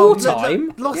wartime.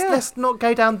 Wartime? Let's not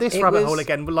go down this rabbit hole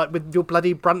again, like with your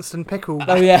bloody Branston pickle.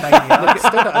 Oh yeah.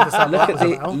 Still don't understand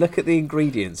look at the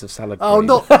ingredients of salad cream. Oh,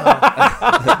 not.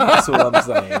 That's all I'm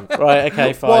saying. Right.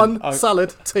 Okay. Fine. 1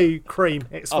 salad, 2 cream.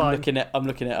 It's fine. I'm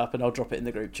looking it up, and I'll drop it in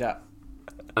the group chat.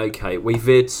 Okay, we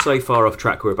veered so far off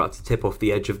track we're about to tip off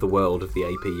the edge of the world of the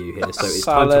APU here, so it's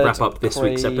time to wrap up this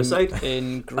week's episode.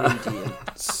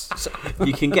 Ingredients.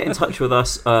 You can get in touch with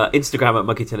us, Instagram at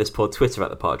Monkey Tennis Pod, Twitter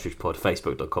at The Partridge Pod,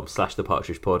 Facebook.com/The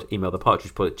Partridge Pod, email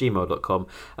thepartridgepod@gmail.com,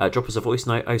 drop us a voice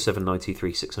note,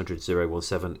 07923 600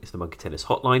 017 is the Monkey Tennis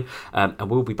hotline, and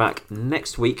we'll be back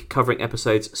next week covering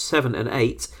episodes 7 and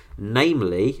 8,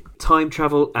 namely time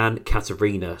travel and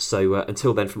Katerina. So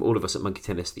until then, from all of us at Monkey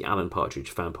Tennis, the Alan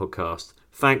Partridge Fan Podcast,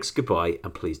 Thanks, goodbye,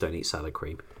 and please don't eat salad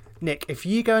cream. Nick, if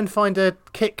you go and find a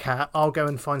Kit Kat, I'll go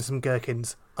and find some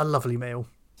gherkins. A lovely meal.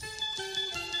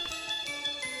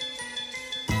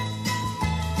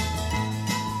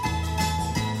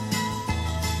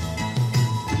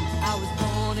 I was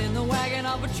born in the wagon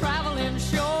of a traveling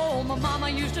show. My mama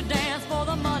used to dance for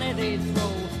the money they'd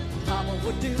throw. Papa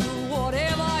would do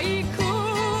whatever he could.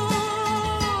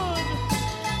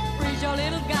 Preach a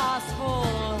little gospel.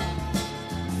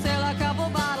 Sell a couple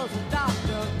bottles of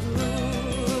Dr.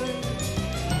 Good.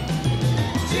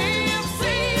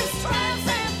 Gypsies, tramps,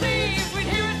 and thieves. We'd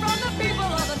hear it from the people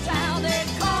of the town. They'd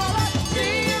call us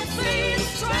gypsies,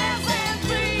 tramps, and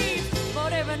thieves.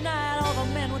 But every night all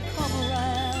the men would come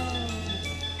around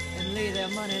and lay their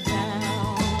money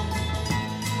down.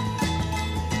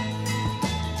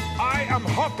 I am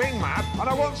hopping mad and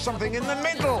I want something in the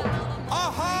middle.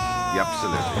 Aha!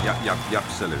 Absolutely.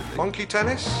 Absolutely. Monkey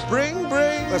tennis? Bring.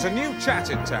 There's a new chat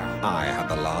in town. I had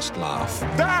the last laugh.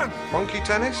 Dan! Monkey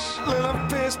tennis? Little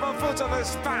pierce my foot on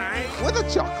his thigh. With a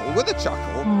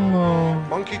chuckle.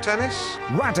 Monkey tennis?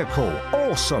 Radical.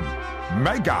 Awesome.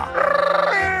 Mega.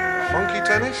 Monkey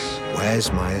tennis?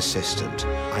 Where's my assistant?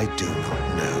 I do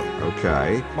not know.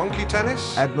 Okay. Monkey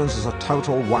tennis? Edmonds is a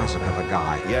total wazzock of a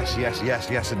guy. Yes,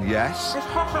 and yes. It's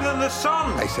hotter than the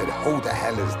sun. I said, who the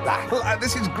hell is that? Well,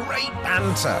 this is great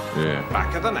banter. Yeah.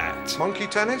 Back of the net. Monkey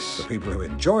tennis? The people who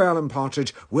enjoy Alan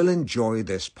Partridge will enjoy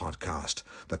this podcast.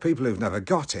 The people who've never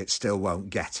got it still won't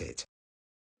get it.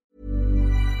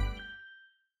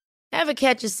 Ever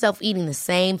catch yourself eating the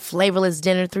same flavorless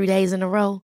dinner 3 days in a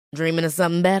row? Dreaming of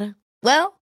something better?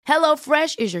 Well,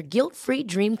 HelloFresh is your guilt-free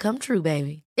dream come true,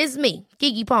 baby. It's me,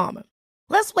 Keke Palmer.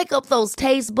 Let's wake up those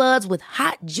taste buds with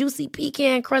hot, juicy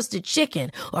pecan-crusted chicken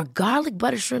or garlic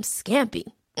butter shrimp scampi.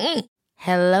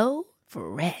 Hello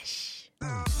Fresh.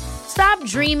 Stop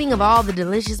dreaming of all the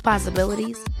delicious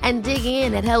possibilities and dig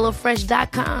in at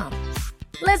HelloFresh.com.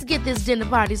 Let's get this dinner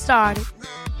party started.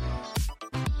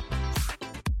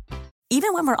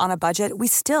 Even when we're on a budget, we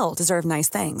still deserve nice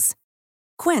things.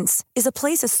 Quince is a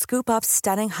place to scoop up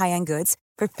stunning high-end goods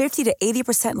for 50 to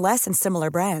 80% less than similar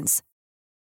brands.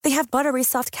 They have buttery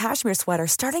soft cashmere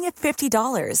sweaters starting at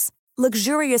 $50,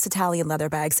 luxurious Italian leather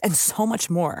bags, and so much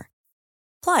more.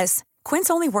 Plus,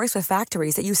 Quince only works with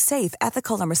factories that use safe,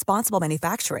 ethical, and responsible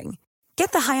manufacturing.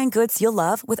 Get the high-end goods you'll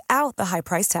love without the high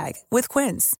price tag with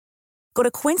Quince. Go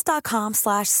to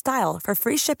quince.com/style for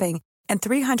free shipping and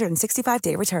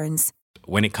 365-day returns.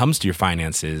 When it comes to your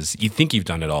finances, you think you've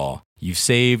done it all. You've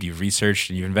saved, you've researched,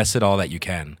 and you've invested all that you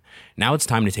can. Now it's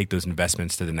time to take those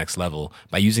investments to the next level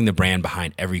by using the brand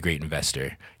behind every great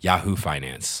investor, Yahoo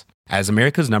Finance. As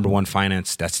America's #1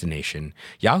 finance destination,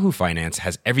 Yahoo Finance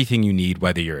has everything you need,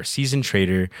 whether you're a seasoned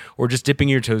trader or just dipping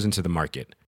your toes into the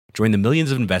market. Join the millions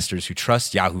of investors who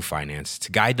trust Yahoo Finance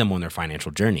to guide them on their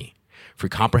financial journey. For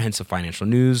comprehensive financial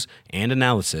news and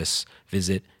analysis,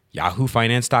 visit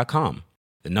yahoofinance.com,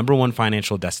 the #1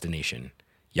 financial destination,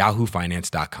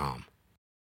 yahoofinance.com.